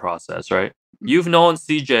curation process, right? You've known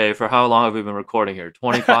CJ for how long have we been recording here?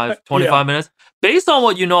 25 minutes? Based on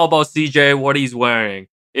what you know about CJ, what he's wearing,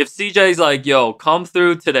 if CJ's like, yo, come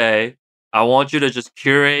through today, I want you to just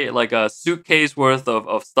curate like a suitcase worth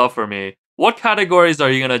of stuff for me, what categories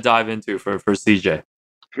are you going to dive into for CJ?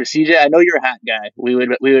 For CJ, I know you're a hat guy. We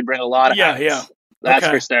would bring a lot of hats. Yeah. That's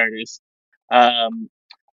for starters. I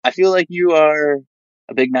feel like you are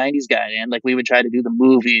a big 90s guy, and like we would try to do the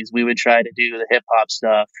movies, we would try to do the hip hop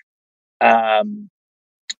stuff.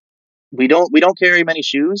 We don't carry many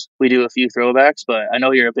shoes. We do a few throwbacks, but I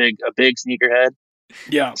know you're a big sneakerhead.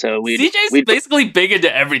 Yeah. So CJ's basically big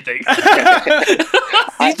into everything.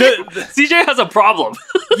 CJ has a problem.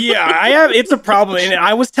 Yeah, it's a problem. And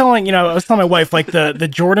I was telling my wife, like the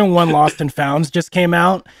Jordan 1 Lost and Founds just came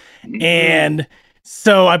out. And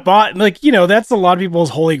so I bought, like, you know, that's a lot of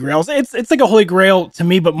people's holy grails. It's like a holy grail to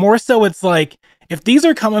me, but more so it's like, if these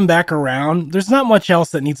are coming back around, there's not much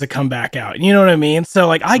else that needs to come back out. You know what I mean? So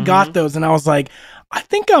like I got those and I was like, I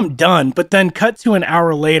think I'm done. But then cut to an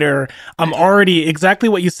hour later, I'm already exactly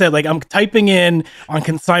what you said. Like I'm typing in on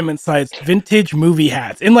consignment sites, vintage movie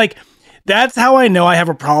hats. And like, that's how I know I have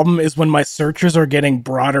a problem, is when my searches are getting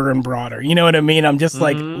broader and broader. You know what I mean? I'm just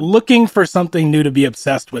like looking for something new to be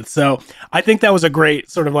obsessed with. So I think that was a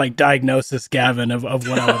great sort of like diagnosis, Gavin, of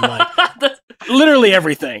what I would like. Literally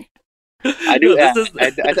everything. I do.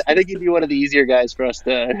 I think you'd be one of the easier guys for us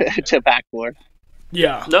to pack for.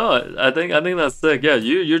 Yeah. No, I think that's sick. Yeah,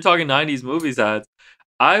 you're talking 90s movies hats.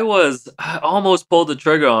 I almost pulled the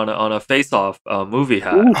trigger on a Face Off movie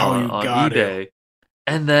hat on eBay.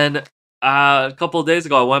 And then a couple of days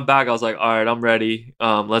ago I went back, I was like, all right, I'm ready.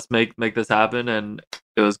 Let's make this happen, and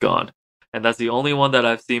it was gone. And that's the only one that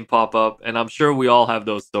I've seen pop up, and I'm sure we all have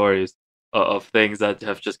those stories of things that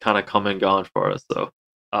have just kind of come and gone for us. So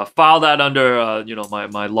file that under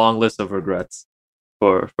my long list of regrets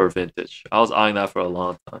for vintage. I was eyeing that for a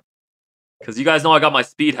long time, because you guys know I got my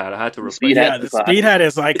speed hat. I had to replace. The speed hat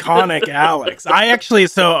is iconic, Alex. I actually,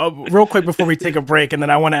 real quick before we take a break, and then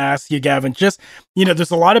I want to ask you, Gavin, just, you know, there's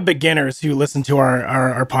a lot of beginners who listen to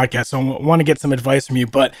our podcast, so I want to get some advice from you.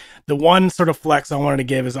 But the one sort of flex I wanted to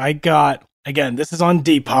give is again, this is on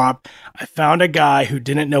Depop. I found a guy who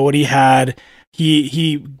didn't know what he had.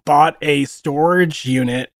 He bought a storage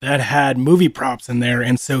unit that had movie props in there,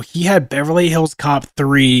 and so he had Beverly Hills Cop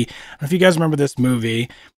 3. I don't know if you guys remember this movie.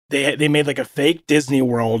 They made like a fake Disney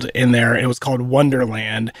World in there. It was called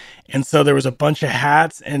Wonderland. And so there was a bunch of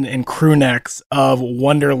hats and crew necks of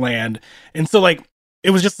Wonderland. And so like, it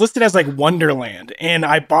was just listed as like Wonderland. And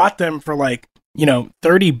I bought them for like, you know,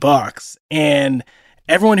 $30. And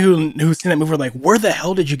everyone who's seen that movie were like, where the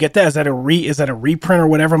hell did you get that? Is that a reprint or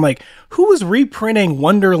whatever? I'm like, who was reprinting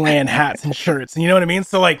Wonderland hats and shirts? And you know what I mean?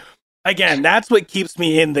 So like, again, that's what keeps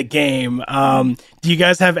me in the game. Do you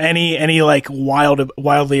guys have any like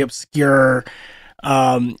wildly obscure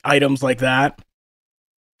items like that?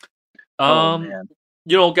 Oh man.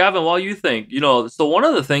 Gavin, while you think, so one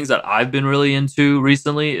of the things that I've been really into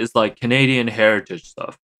recently is like Canadian heritage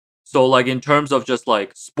stuff. So like in terms of just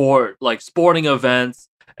like sporting events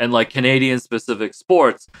and like Canadian specific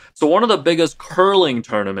sports. So one of the biggest curling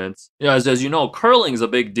tournaments, as you know, curling is a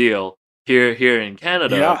big deal here in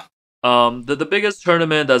Canada. Yeah. The biggest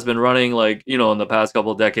tournament that's been running like, in the past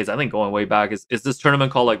couple of decades, I think going way back is this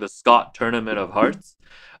tournament called like the Scott Tournament of Hearts.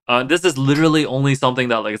 This is literally only something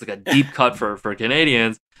that like it's like a deep cut for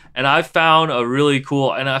Canadians. And I found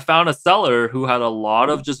I found a seller who had a lot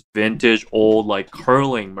of just vintage old like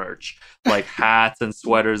curling merch, like hats and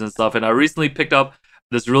sweaters and stuff. And I recently picked up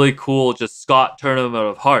this really cool just Scott Tournament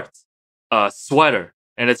of Hearts sweater.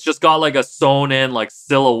 And it's just got like a sewn in like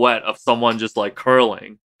silhouette of someone just like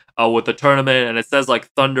curling with the tournament. And it says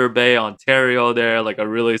like Thunder Bay, Ontario there, like a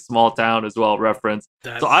really small town as well, reference.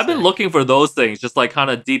 So I've been looking for those things, just like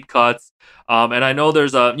kind of deep cuts. And I know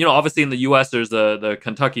there's obviously in the US, there's the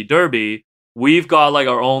Kentucky Derby. We've got like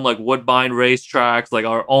our own like Woodbine racetracks, like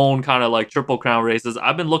our own kind of like Triple Crown races.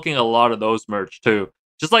 I've been looking at a lot of those merch too.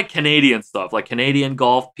 Just like Canadian stuff, like Canadian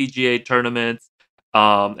golf, PGA tournaments,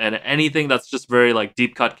 and anything that's just very like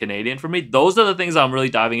deep cut Canadian for me. Those are the things I'm really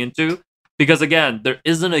diving into. Because again, there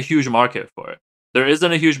isn't a huge market for it.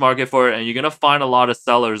 And you're going to find a lot of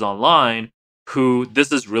sellers online who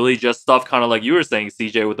this is really just stuff kind of like you were saying,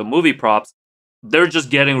 CJ, with the movie props. They're just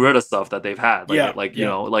getting rid of stuff that they've had. Like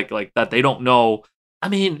that they don't know. I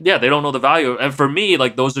mean, yeah, they don't know the value. And for me,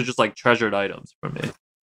 like those are just like treasured items for me.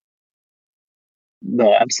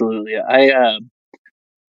 No, absolutely.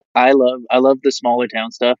 I love the smaller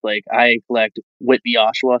town stuff. Like I collect Whitby,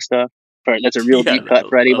 Oshawa stuff. That's a real deep cut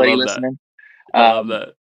for anybody listening. I love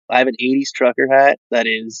that. I have an 80s trucker hat that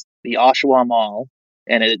is the Oshawa Mall,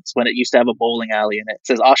 and it's when it used to have a bowling alley in it. It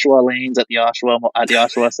says Oshawa Lanes at the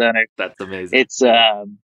Oshawa Center. That's amazing. It's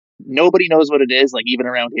nobody knows what it is, like even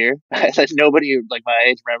around here. Nobody like my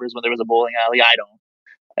age remembers when there was a bowling alley. I don't.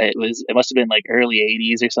 It must have been like early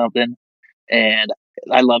 80s or something, and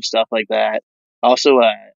I love stuff like that. Also,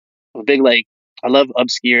 a big like I love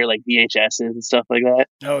obscure like VHSs and stuff like that.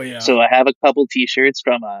 Oh yeah. So I have a couple T-shirts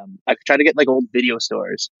from I try to get like old video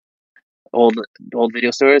stores. Old video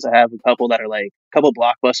stores. I have a couple that are like a couple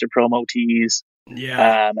Blockbuster promo tees.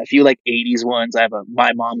 Yeah. A few like 80s ones. I have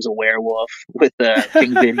My Mom's a Werewolf with the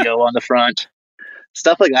King Video on the front.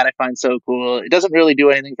 Stuff like that I find so cool. It doesn't really do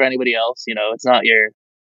anything for anybody else, it's not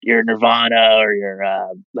your Nirvana or your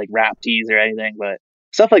like rap tees or anything, but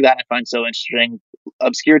stuff like that I find so interesting.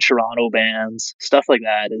 Obscure Toronto bands, stuff like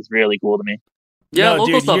that is really cool to me. Yeah,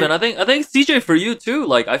 local stuff, and I think CJ for you too.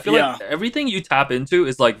 Like I feel like everything you tap into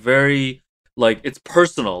is like very like it's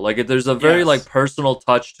personal. Like there's a very like personal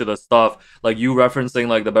touch to the stuff. Like you referencing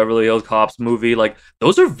like the Beverly Hills Cops movie. Like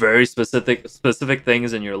those are very specific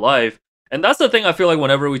things in your life, and that's the thing. I feel like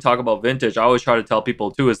whenever we talk about vintage, I always try to tell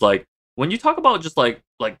people too is like when you talk about just like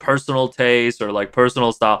personal taste or like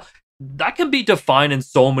personal style. That can be defined in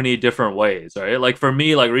so many different ways, right? Like for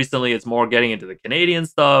me, like recently it's more getting into the Canadian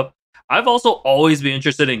stuff. I've also always been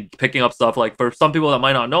interested in picking up stuff. Like for some people that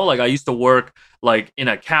might not know, like I used to work like in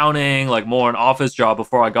accounting, like more an office job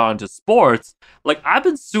before I got into sports. Like I've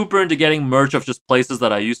been super into getting merch of just places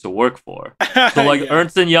that I used to work for. So like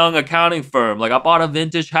Ernst & Young accounting firm, like I bought a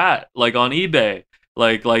vintage hat like on eBay,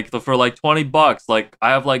 for like $20. Like I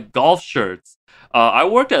have like golf shirts. I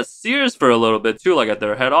worked at Sears for a little bit too, like at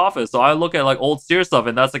their head office. So I look at like old Sears stuff,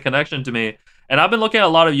 and that's a connection to me. And I've been looking at a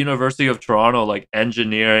lot of University of Toronto, like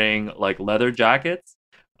engineering, like leather jackets.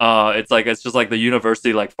 It's just like the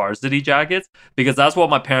university like varsity jackets because that's what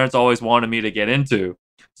my parents always wanted me to get into.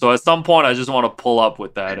 So at some point, I just want to pull up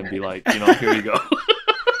with that and be like, here you go.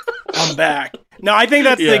 I'm back. No, I think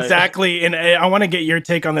that's exactly, and I want to get your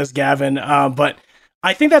take on this, Gavin. But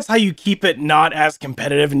I think that's how you keep it not as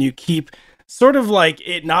competitive, and you keep sort of like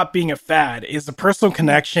it not being a fad is the personal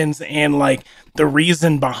connections and like the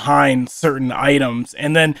reason behind certain items.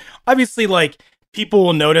 And then obviously like people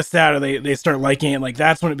will notice that or they start liking it. Like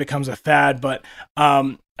that's when it becomes a fad. But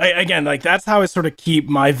again, like that's how I sort of keep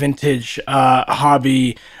my vintage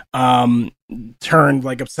hobby turned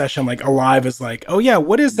like obsession like alive is like, oh yeah,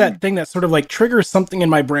 what is that thing that sort of like triggers something in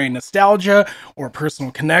my brain? Nostalgia or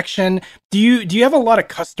personal connection? Do you have a lot of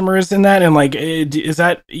customers in that? And like, is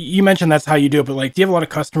that, you mentioned that's how you do it, but like, do you have a lot of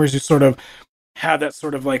customers who sort of have that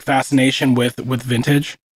sort of like fascination with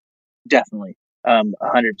vintage? Definitely. 100%.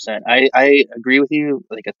 I agree with you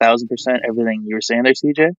like 1,000% everything you were saying there,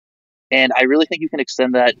 CJ. And I really think you can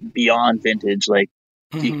extend that beyond vintage. Like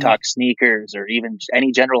if you talk sneakers or even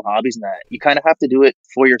any general hobbies in that, you kind of have to do it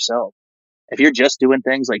for yourself. If you're just doing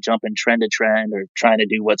things like jumping trend to trend or trying to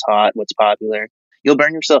do what's hot, what's popular, you'll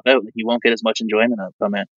burn yourself out. Like, you won't get as much enjoyment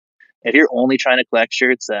from it. If you're only trying to collect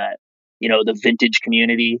shirts that, the vintage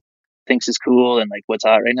community thinks is cool and like what's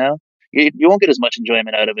hot right now, you won't get as much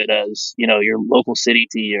enjoyment out of it as, your local city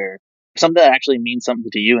tee or something that actually means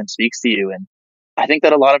something to you and speaks to you. And I think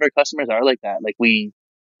that a lot of our customers are like that. Like, we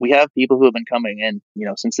have people who have been coming in,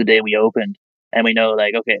 since the day we opened, and we know,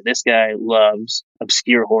 like, okay, this guy loves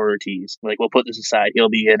obscure horror tees. Like, we'll put this aside. He'll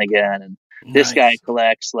be in again. And this guy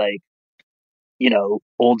collects like,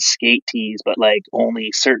 old skate tees, but like only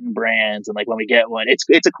certain brands. And like, when we get one, it's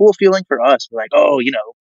a cool feeling for us. We're like, oh,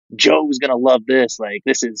 Joe's going to love this. Like,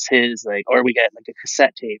 this is his, like, or we get like a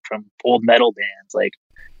cassette tape from old metal bands. Like,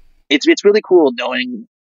 it's really cool knowing.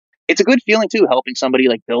 It's a good feeling too, helping somebody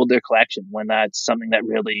like build their collection when that's something that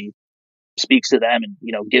really speaks to them and,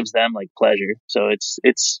 gives them like pleasure. So it's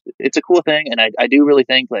a cool thing. And I do really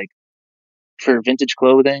think, like, for vintage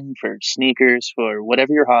clothing, for sneakers, for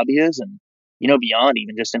whatever your hobby is, and, beyond,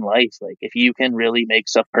 even just in life, like, if you can really make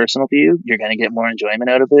stuff personal to you, you're going to get more enjoyment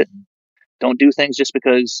out of it. Don't do things just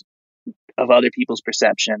because of other people's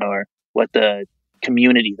perception or what the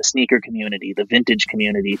community, the sneaker community, the vintage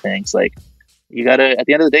community thinks. Like, you gotta, at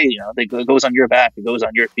the end of the day, it goes on your back, it goes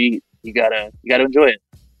on your feet. You gotta enjoy it.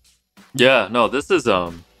 Yeah, no, this is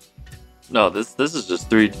this is just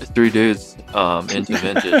three dudes into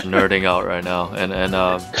vintage nerding out right now, and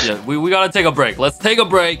yeah, we gotta take a break. Let's take a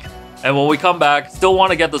break, and when we come back, still want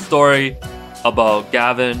to get the story about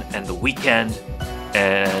Gavin and the weekend,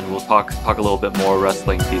 and we'll talk a little bit more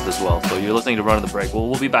wrestling piece as well. So you're listening to Running the Break.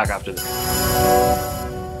 We'll be back after this.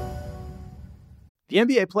 The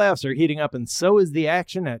NBA playoffs are heating up, and so is the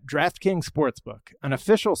action at DraftKings Sportsbook, an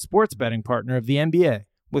official sports betting partner of the NBA.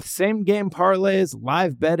 With same-game parlays,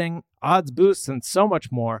 live betting, odds boosts, and so much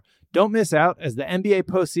more, don't miss out as the NBA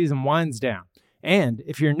postseason winds down. And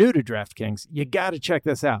if you're new to DraftKings, you gotta check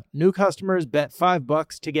this out. New customers bet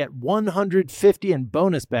 $5 to get $150 in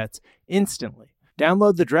bonus bets instantly.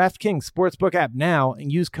 Download the DraftKings Sportsbook app now and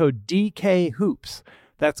use code DKHOOPS.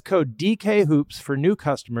 That's code DKHOOPS for new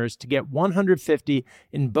customers to get $150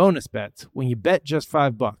 in bonus bets when you bet just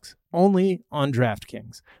 $5. Only on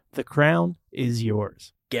DraftKings. The crown is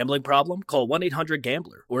yours. Gambling problem? Call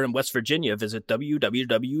 1-800-GAMBLER. Or in West Virginia, visit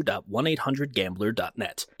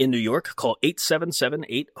www.1800gambler.net. In New York, call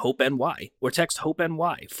 877-8-HOPE-NY or text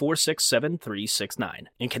HOPE-NY 467-369.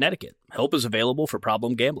 In Connecticut, help is available for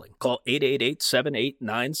problem gambling. Call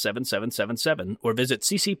 888-789-7777 or visit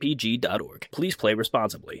ccpg.org. Please play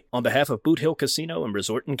responsibly. On behalf of Boot Hill Casino and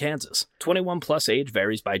Resort in Kansas, 21 plus age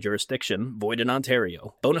varies by jurisdiction, void in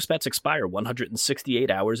Ontario. Bonus bets expire 168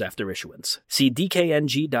 hours after issuance. See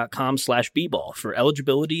dkng.com/bball for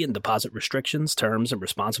eligibility and deposit restrictions, terms, and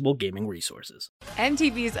responsible gaming resources.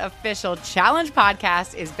 MTV's official Challenge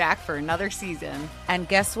podcast is back for another season. And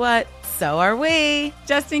guess what? So are we.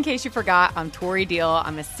 Just in case you forgot, I'm Tori Deal.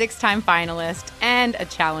 I'm a 6-time finalist and a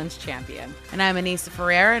Challenge champion. And I'm Anissa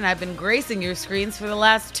Ferreira, and I've been gracing your screens for the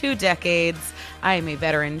last 2 decades. I am a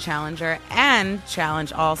veteran challenger and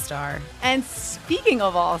Challenge All-Star. And speaking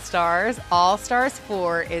of All-Stars, All-Stars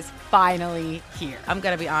 4 is finally here. I'm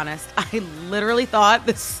going to be honest. I literally thought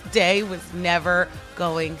this day was never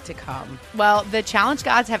going to come. Well, the Challenge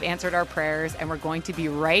gods have answered our prayers, and we're going to be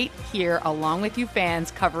right here along with you fans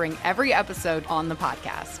covering every episode on the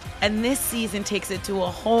podcast. And this season takes it to a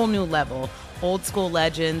whole new level. Old school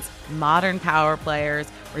legends, modern power players,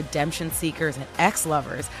 redemption seekers, and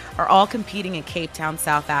ex-lovers are all competing in Cape Town,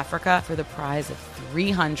 South Africa for the prize of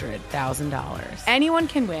 $300,000. Anyone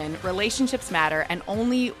can win, relationships matter, and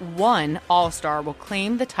only one All-Star will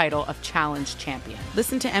claim the title of Challenge champion.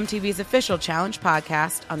 Listen to MTV's official Challenge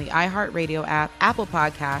podcast on the iHeartRadio app, Apple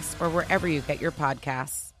Podcasts, or wherever you get your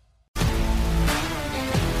podcasts.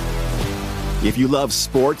 If you love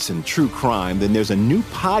sports and true crime, then there's a new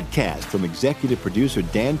podcast from executive producer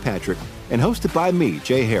Dan Patrick and hosted by me,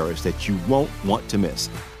 Jay Harris, that you won't want to miss.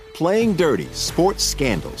 Playing Dirty: Sports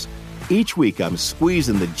Scandals. Each week, I'm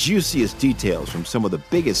squeezing the juiciest details from some of the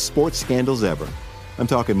biggest sports scandals ever. I'm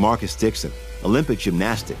talking Marcus Dixon, Olympic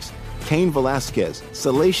gymnastics, Cain Velasquez,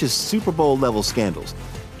 salacious Super Bowl-level scandals.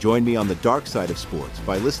 Join me on the dark side of sports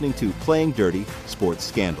by listening to Playing Dirty: Sports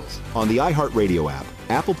Scandals on the iHeartRadio app,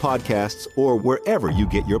 Apple Podcasts, or wherever you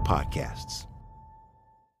get your podcasts.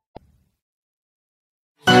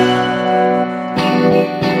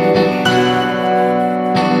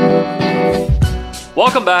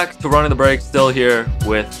 Welcome back to Running the Break. Still here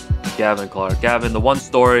with Gavin Clark. Gavin, the one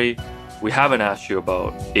story we haven't asked you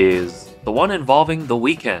about is the one involving The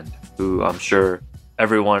Weeknd, who I'm sure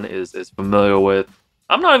everyone is familiar with.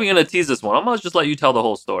 I'm not even going to tease this one. I'm going to just let you tell the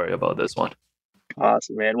whole story about this one.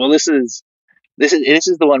 Awesome, man. Well, this is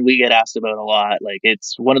the one we get asked about a lot. Like,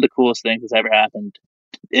 it's one of the coolest things that's ever happened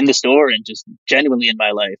in the store and just genuinely in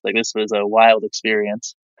my life. Like, this was a wild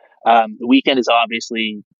experience. The Weeknd is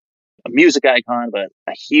obviously a music icon, but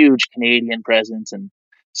a huge Canadian presence and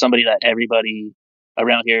somebody that everybody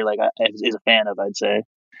around here is a fan of. I'd say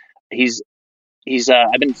he's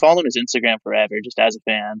I've been following his Instagram forever, just as a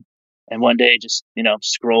fan. And one day, just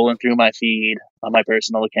scrolling through my feed on my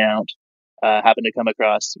personal account, happened to come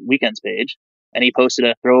across Weeknd's page, and he posted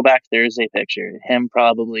a Throwback Thursday picture. Him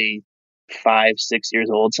probably 5-6 years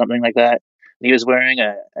old, something like that. And he was wearing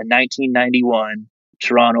a 1991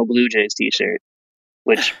 Toronto Blue Jays t-shirt,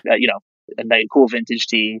 which a nice, cool vintage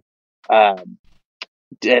tee. And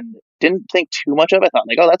didn't think too much of it. I thought,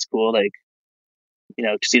 like, oh, that's cool. Like,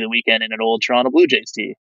 to see the Weeknd in an old Toronto Blue Jays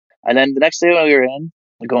tee. And then the next day when we were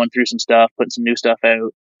going through some stuff, putting some new stuff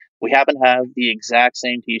out, we happened to have the exact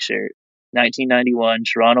same t-shirt, 1991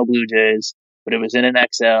 Toronto Blue Jays, but it was in an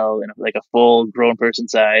XL and like a full grown person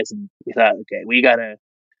size. And we thought, okay,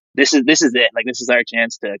 this is it. Like, this is our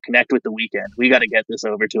chance to connect with the Weeknd. We got to get this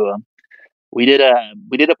over to him. We did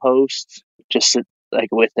a post just like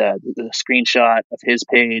with the screenshot of his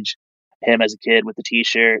page, him as a kid with the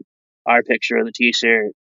t-shirt, our picture of the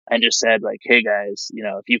t-shirt, and just said, like, hey guys,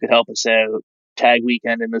 if you could help us out, tag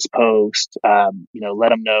Weeknd in this post,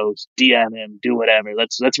 let him know, DM him, do whatever.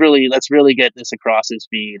 Let's really get this across his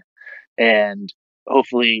feed. And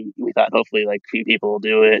hopefully like a few people will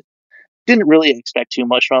do it. Didn't really expect too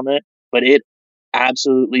much from it, but it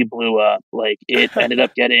absolutely blew up. Like, it ended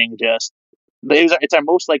up getting it's our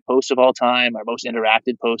most like post of all time, our most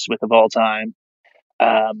interacted post with of all time.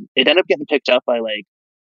 It ended up getting picked up by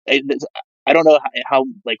I don't know how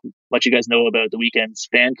like what you guys know about the Weeknd's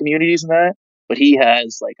fan communities and that, but he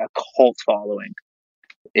has like a cult following.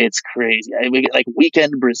 It's crazy. Like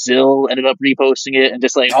Weeknd Brazil ended up reposting it, and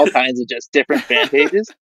just like all kinds of just different fan pages,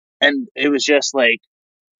 and it was just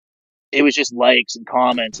likes and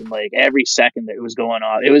comments, and like every second that it was going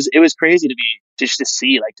on, it was crazy to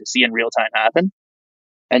see in real time happen.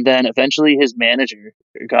 And then eventually his manager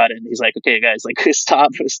got in. He's like, okay, guys, like,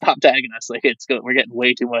 stop tagging us. Like, we're getting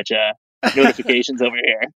way too much notifications over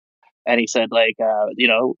here. And he said, like,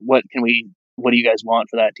 what do you guys want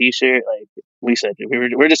for that t-shirt? Like, we said,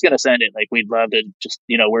 we're just going to send it. Like, we'd love to just,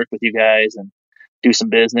 work with you guys and do some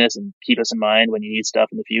business and keep us in mind when you need stuff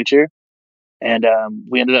in the future. And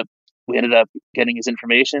we ended up getting his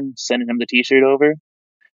information, sending him the t-shirt over.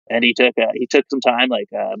 And he took some time, like,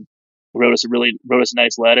 wrote us a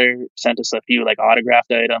nice letter, sent us a few like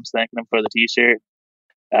autographed items, thanking him for the t-shirt.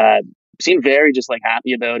 Seemed very just like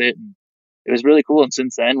happy about it. And it was really cool. And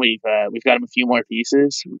since then we've got him a few more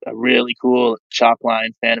pieces, a really cool Chalkline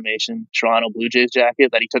Fanimation Toronto Blue Jays jacket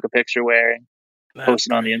that he took a picture wearing,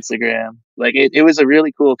 posted on the Instagram. Like, it was a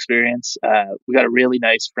really cool experience. We got a really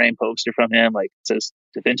nice frame poster from him. Like, it says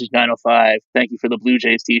the Vintage 905, thank you for the Blue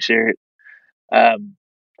Jays t-shirt.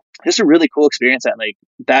 Just a really cool experience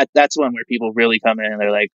that's one where people really come in and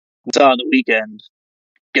they're like, it's on the Weeknd,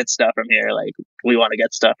 get stuff from here. Like, we want to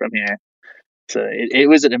get stuff from here. So it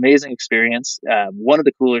was an amazing experience. One of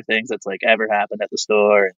the cooler things that's like ever happened at the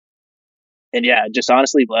store. And yeah, just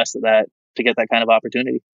honestly blessed to get that kind of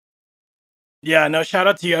opportunity. Yeah, no, shout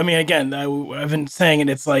out to you. I mean, again, I've been saying it,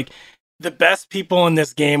 it's like the best people in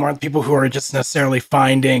this game aren't the people who are just necessarily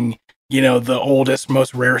finding, the oldest,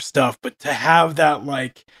 most rare stuff, but to have that,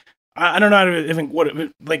 like, I don't know how to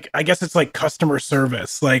even I guess it's like customer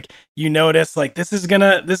service. Like, you notice, like, this is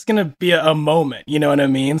gonna be a moment, you know what I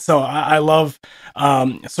mean? So I love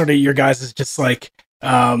sort of your guys' just like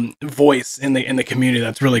voice in the community.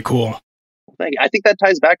 That's really cool. Thank you. I think that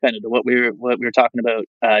ties back kind of to what we were talking about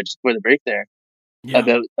just before the break there,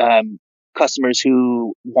 about customers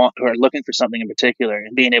who are looking for something in particular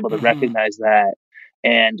and being able to recognize that.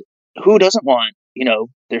 And who doesn't want,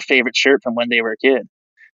 their favorite shirt from when they were a kid?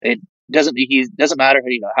 It doesn't matter,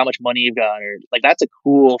 how much money you've got, or like, that's a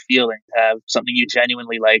cool feeling to have something you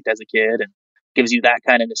genuinely liked as a kid and gives you that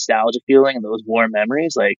kind of nostalgia feeling and those warm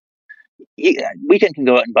memories. Like, Weeknd can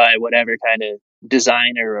go out and buy whatever kind of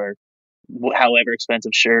designer or however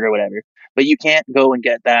expensive shirt or whatever, but you can't go and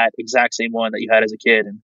get that exact same one that you had as a kid.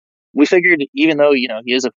 And we figured, even though, he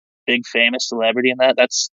is a big famous celebrity in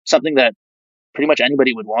that's something that pretty much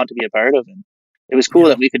anybody would want to be a part of. And it was cool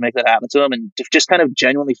that we could make that happen to him, and to just kind of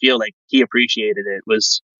genuinely feel like he appreciated it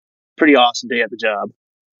was pretty awesome to get the job.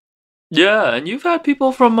 Yeah, and you've had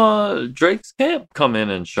people from Drake's camp come in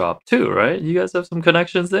and shop too, right? You guys have some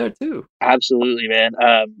connections there too. Absolutely, man.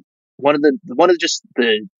 One of just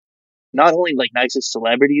the not only like nicest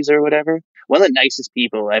celebrities or whatever, one of the nicest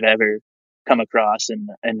people I've ever come across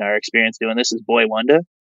in our experience doing this is Boy Wonder,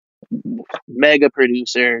 mega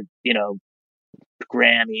producer,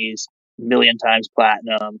 Grammys, million times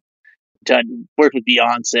platinum, done worked with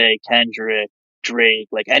Beyonce, Kendrick, Drake,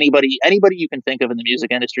 like anybody you can think of in the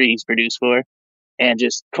music industry, he's produced for, and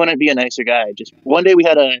just couldn't be a nicer guy. Just one day we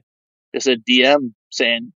had a DM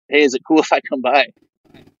saying, "Hey, is it cool if I come by?"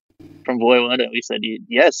 From Boy Wonder. We said,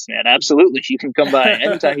 "Yes, man, absolutely. You can come by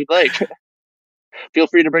anytime you'd like. Feel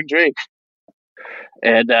free to bring Drake."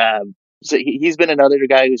 And so he's been another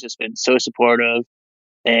guy who's just been so supportive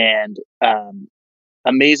and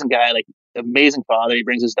amazing guy, like amazing father. He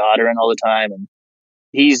brings his daughter in all the time, and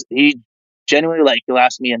he genuinely, like, he'll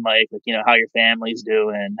ask me and Mike, like, how your family's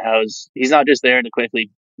doing. He's not just there to quickly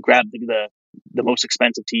grab the most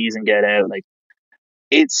expensive teas and get out. Like,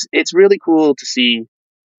 it's really cool to see,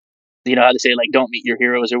 how they say, like, don't meet your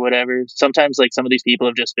heroes or whatever. Sometimes, like, some of these people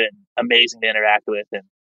have just been amazing to interact with, and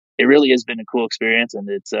it really has been a cool experience. And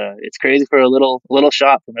it's crazy for a little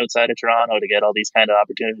shop from outside of Toronto to get all these kind of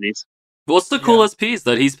opportunities. What's the coolest piece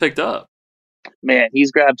that he's picked up? Man,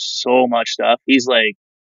 he's grabbed so much stuff. He's like,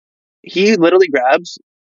 he literally grabs,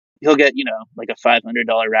 he'll get, like a $500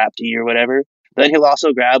 wrap tee or whatever. But then he'll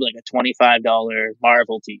also grab like a $25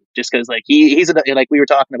 Marvel tee, just because, like, like we were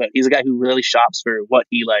talking about, he's a guy who really shops for what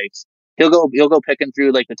he likes. He'll go picking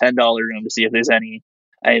through like the $10 room to see if there's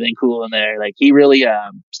anything cool in there. Like, he really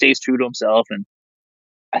stays true to himself. And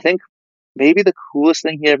I think maybe the coolest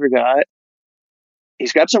thing he ever got,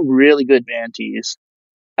 he's grabbed some really good band tees.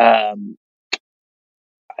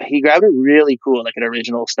 He grabbed a really cool, like, an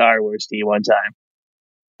original Star Wars tee one time,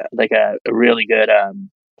 like a really good.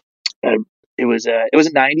 It was a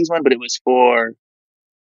 '90s one, but it was for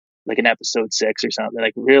like an episode 6 or something.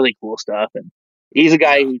 Like, really cool stuff. And he's a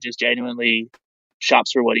guy who just genuinely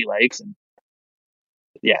shops for what he likes. And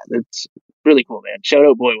yeah, it's really cool, man. Shout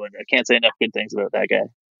out Boy Wonder. I can't say enough good things about that guy.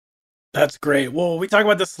 That's great. Well, we talk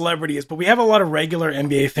about the celebrities, but we have a lot of regular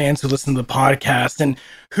NBA fans who listen to the podcast, and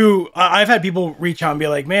who I've had people reach out and be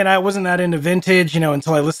like, "Man, I wasn't that into vintage,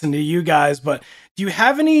 until I listened to you guys." But do you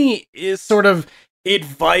have any sort of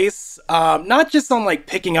advice, not just on like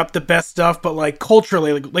picking up the best stuff, but like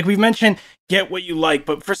culturally, like we've mentioned, get what you like.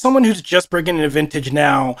 But for someone who's just breaking into vintage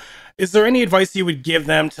now, is there any advice you would give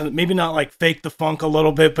them to maybe not like fake the funk a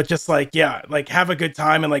little bit, but just like, like have a good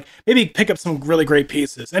time and like maybe pick up some really great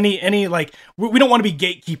pieces? Any like, we don't want to be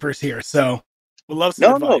gatekeepers here, so we'd love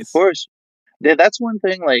some advice. No, of course. That's one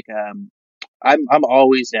thing. Like, I'm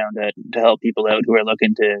always down to help people out who are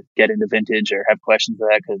looking to get into vintage or have questions for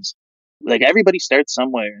that, because, like, everybody starts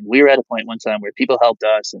somewhere, and we were at a point one time where people helped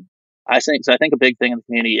us, and I think a big thing in the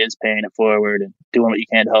community is paying it forward and doing what you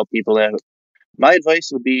can to help people out. My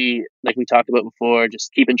advice would be, like we talked about before,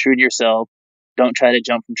 just keeping true to yourself. Don't try to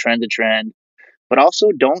jump from trend to trend, but also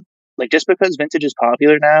don't, like, just because vintage is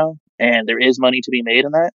popular now and there is money to be made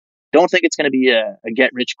in that, don't think it's going to be a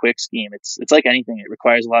get rich quick scheme. It's like anything. It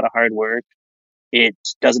requires a lot of hard work. It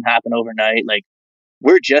doesn't happen overnight. Like,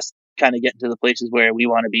 we're just kind of getting to the places where we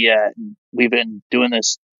want to be at. And we've been doing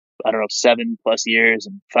this, I don't know, 7+ years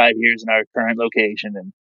and 5 years in our current location.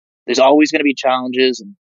 And there's always going to be challenges,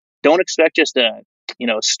 and don't expect just a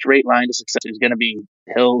straight line to success. There's going to be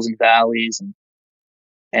hills and valleys,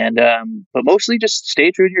 and but mostly just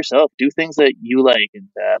stay true to yourself. Do things that you like, and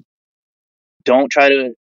don't try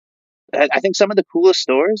to. I think some of the coolest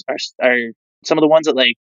stores are some of the ones that,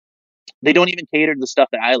 like, they don't even cater to the stuff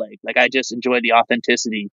that I like. Like, I just enjoy the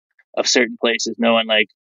authenticity of certain places, knowing, like,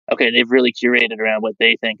 okay, they've really curated around what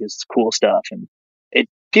they think is cool stuff, and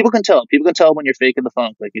people can tell. People can tell when you're faking the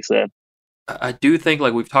funk, like you said. I do think,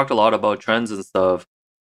 like, we've talked a lot about trends and stuff.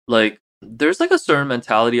 Like, there's like a certain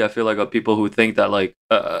mentality, I feel like, of people who think that, like,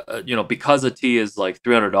 because a tee is like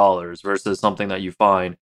 $300 versus something that you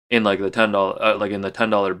find in like the $10 like in the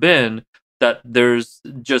 $10 bin, that there's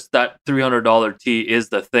just that $300 tee is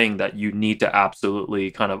the thing that you need to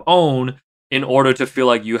absolutely kind of own in order to feel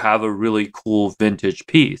like you have a really cool vintage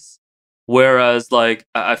piece. Whereas, like,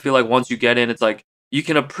 I feel like once you get in, it's like, you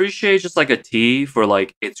can appreciate just like a tee for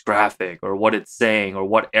like its graphic or what it's saying or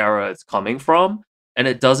what era it's coming from. And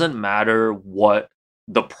it doesn't matter what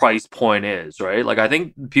the price point is, right? Like, I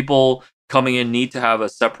think people coming in need to have a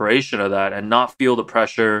separation of that and not feel the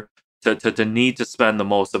pressure to need to spend the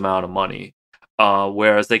most amount of money.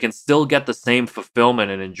 Whereas they can still get the same fulfillment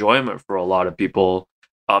and enjoyment for a lot of people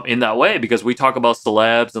in that way, because we talk about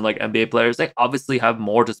celebs and like NBA players, they obviously have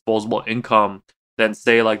more disposable income than,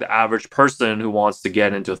 say, like the average person who wants to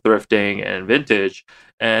get into thrifting and vintage.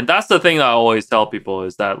 And that's the thing that I always tell people,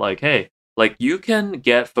 is that, like, hey, Like, you can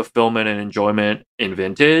get fulfillment and enjoyment in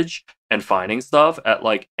vintage and finding stuff at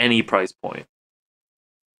like any price point.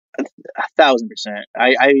 1,000%.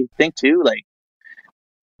 I think too, like,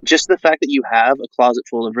 just the fact that you have a closet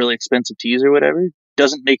full of really expensive tees or whatever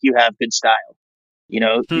doesn't make you have good style.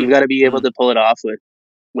 You've got to be able to pull it off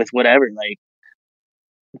with whatever. Like,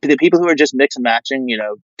 the people who are just mix and matching,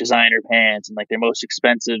 designer pants and like their most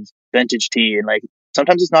expensive vintage tee, and like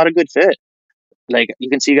sometimes it's not a good fit. Like, you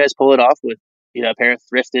can see guys pull it off with a pair of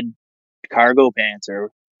thrifted cargo pants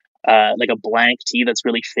or like a blank tee that's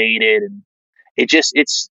really faded, and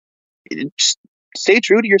it's stay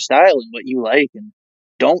true to your style and what you like, and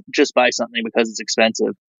don't just buy something because it's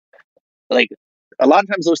expensive. Like, a lot of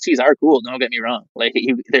times those tees are cool, don't get me wrong. Like,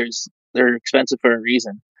 they're expensive for a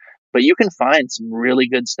reason, but you can find some really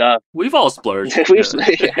good stuff. We've all splurged.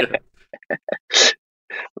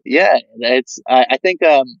 Yeah, I think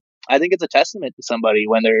it's a testament to somebody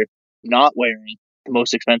when they're not wearing the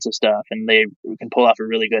most expensive stuff and they can pull off a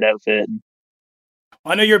really good outfit.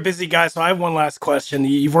 I know you're a busy guy, so I have one last question.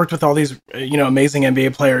 You've worked with all these, amazing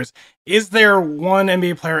NBA players. Is there one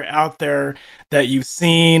NBA player out there that you've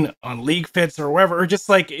seen on League Fits or wherever, or just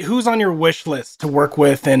like who's on your wish list to work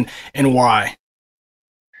with and why?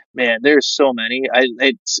 Man, there's so many.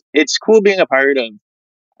 It's cool being a part of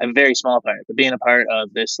a very small part, but being a part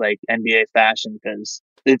of this like NBA fashion, because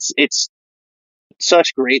it's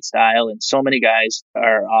such great style and so many guys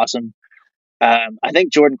are awesome. I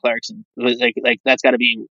think Jordan Clarkson was like that's got to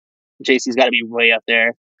be JC's got to be way up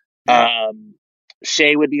there.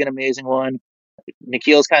 Shea would be an amazing one.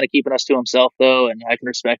 Nikhil's kind of keeping us to himself though, and I can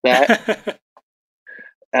respect that.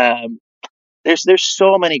 There's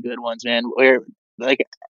so many good ones, man. Where like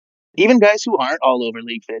even guys who aren't all over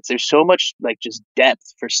League Fits, there's so much like just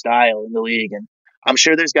depth for style in the league, and I'm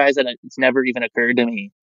sure there's guys that it's never even occurred to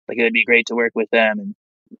me like it would be great to work with them, and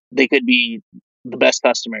they could be the best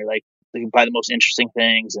customer. Like, they can buy the most interesting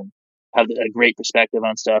things and have a great perspective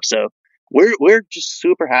on stuff. So we're just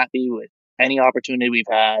super happy with any opportunity we've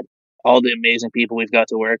had, all the amazing people we've got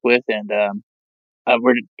to work with, and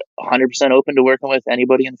we're 100% open to working with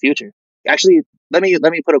anybody in the future. Actually, let me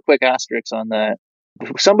put a quick asterisk on that.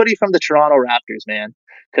 Somebody from the Toronto Raptors, man,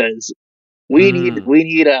 because we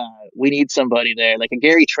need somebody there. Like a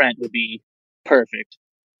Gary Trent would be perfect.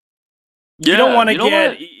 You don't want to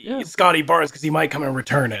get Scotty Barnes because he might come and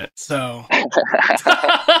return it. So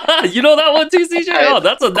you know that one too, CJ? Oh,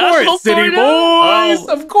 that's a national story, City Boys,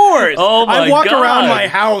 of course. Oh my God! I walk around my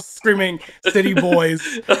house screaming "City Boys,"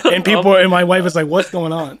 and people and my wife is like, "What's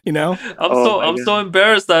going on?" I'm so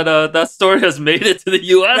embarrassed that that story has made it to the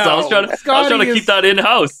U.S. I was trying to keep that in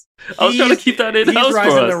house. He's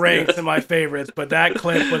rising the ranks in my favorites, but that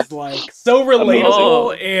clip was like so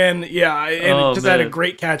relatable and just had a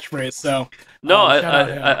great catchphrase. So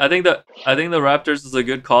I think the Raptors is a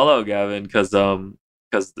good call out, Gavin, because a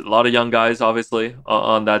lot of young guys obviously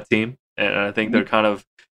on that team, and I think they're kind of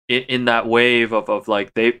in that wave of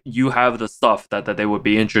like you have the stuff that they would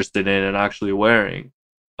be interested in and actually wearing.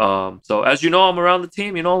 So as you know, I'm around the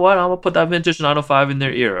team. You know what? I'm gonna put that vintage 905 in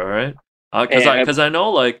their ear, all right? Because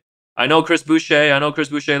I know Chris Boucher.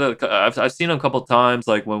 I've seen him a couple times,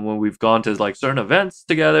 like when we've gone to like certain events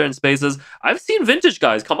together in spaces. I've seen vintage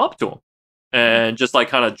guys come up to him and just like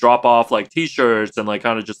kind of drop off like t-shirts and like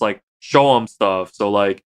kind of just like show him stuff. So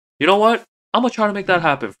like, you know what? I'm gonna try to make that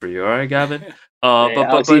happen for you. All right, Gavin.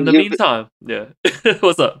 But in the meantime,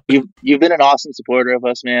 what's up? You've been an awesome supporter of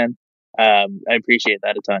us, man. I appreciate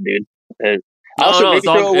that a ton, dude. Also, maybe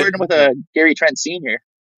throw a word in with a Gary Trent Sr.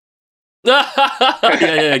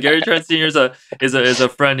 yeah. Gary Trent Sr. is a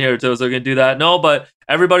friend here too, so we can do that. No, but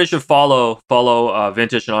everybody should follow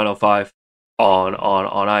Vintage 905 on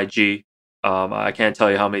IG. I can't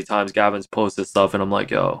tell you how many times Gavin's posted stuff, and I'm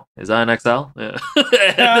like, "Yo, is that an XL?" Yeah.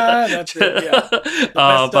 That's it. Yeah.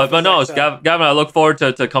 But no, Gavin, I look forward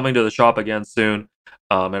to coming to the shop again soon.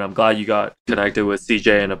 And I'm glad you got connected with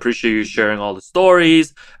CJ and appreciate you sharing all the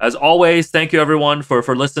stories. As always, thank you everyone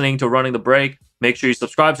for listening to Running the Break. Make sure you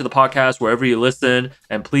subscribe to the podcast wherever you listen,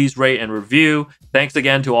 and please rate and review. Thanks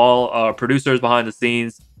again to all our producers behind the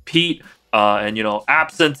scenes, Pete, and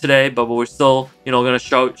absent today, but we're still gonna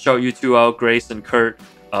shout you two out, Grace and Kurt.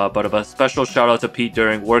 But a special shout out to Pete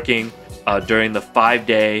during the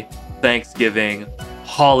 5-day Thanksgiving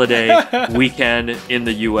holiday weekend in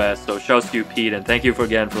the US. So shouts to you, Pete, and thank you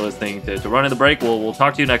again for listening to Running the Break. We'll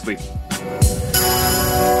talk to you next week.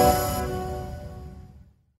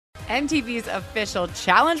 MTV's official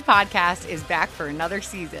Challenge podcast is back for another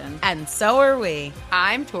season. And so are we.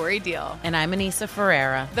 I'm Tori Deal. And I'm Anissa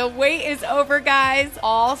Ferreira. The wait is over, guys.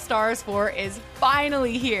 All Stars 4 is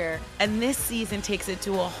finally here. And this season takes it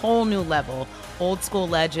to a whole new level. Old school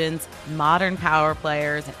legends, modern power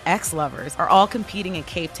players, and ex-lovers are all competing in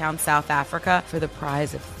Cape Town, South Africa for the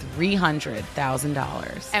prize of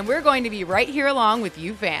 $300,000. And we're going to be right here along with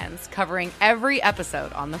you fans, covering every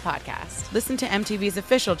episode on the podcast. Listen to MTV's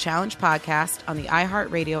official Challenge podcast on the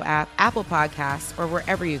iHeartRadio app, Apple Podcasts, or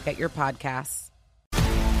wherever you get your podcasts.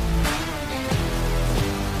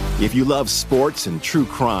 If you love sports and true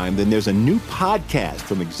crime, then there's a new podcast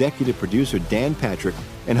from executive producer Dan Patrick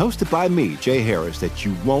and hosted by me, Jay Harris, that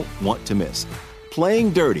you won't want to miss.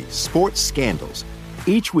 Playing Dirty: Sports Scandals.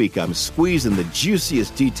 Each week, I'm squeezing the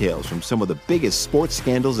juiciest details from some of the biggest sports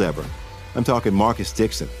scandals ever. I'm talking Marcus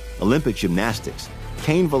Dixon, Olympic gymnastics,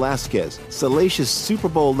 Cain Velasquez, salacious Super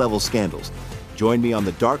Bowl-level scandals. Join me on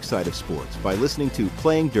the dark side of sports by listening to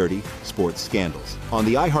Playing Dirty: Sports Scandals on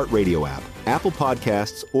the iHeartRadio app, Apple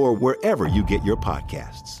Podcasts, or wherever you get your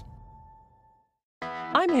podcasts.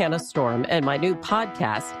 I'm Hannah Storm, and my new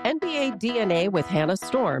podcast, NBA DNA with Hannah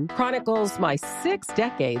Storm, chronicles my 6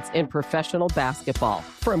 decades in professional basketball.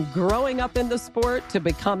 From growing up in the sport to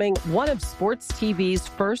becoming one of sports TV's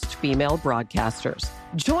first female broadcasters.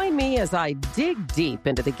 Join me as I dig deep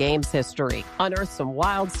into the game's history, unearth some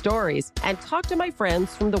wild stories, and talk to my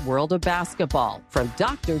friends from the world of basketball, from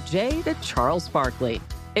Dr. J to Charles Barkley.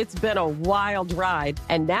 It's been a wild ride,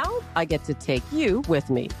 and now I get to take you with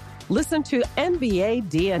me. Listen to NBA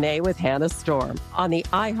DNA with Hannah Storm on the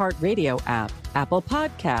iHeartRadio app, Apple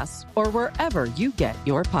Podcasts, or wherever you get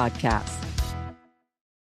your podcasts.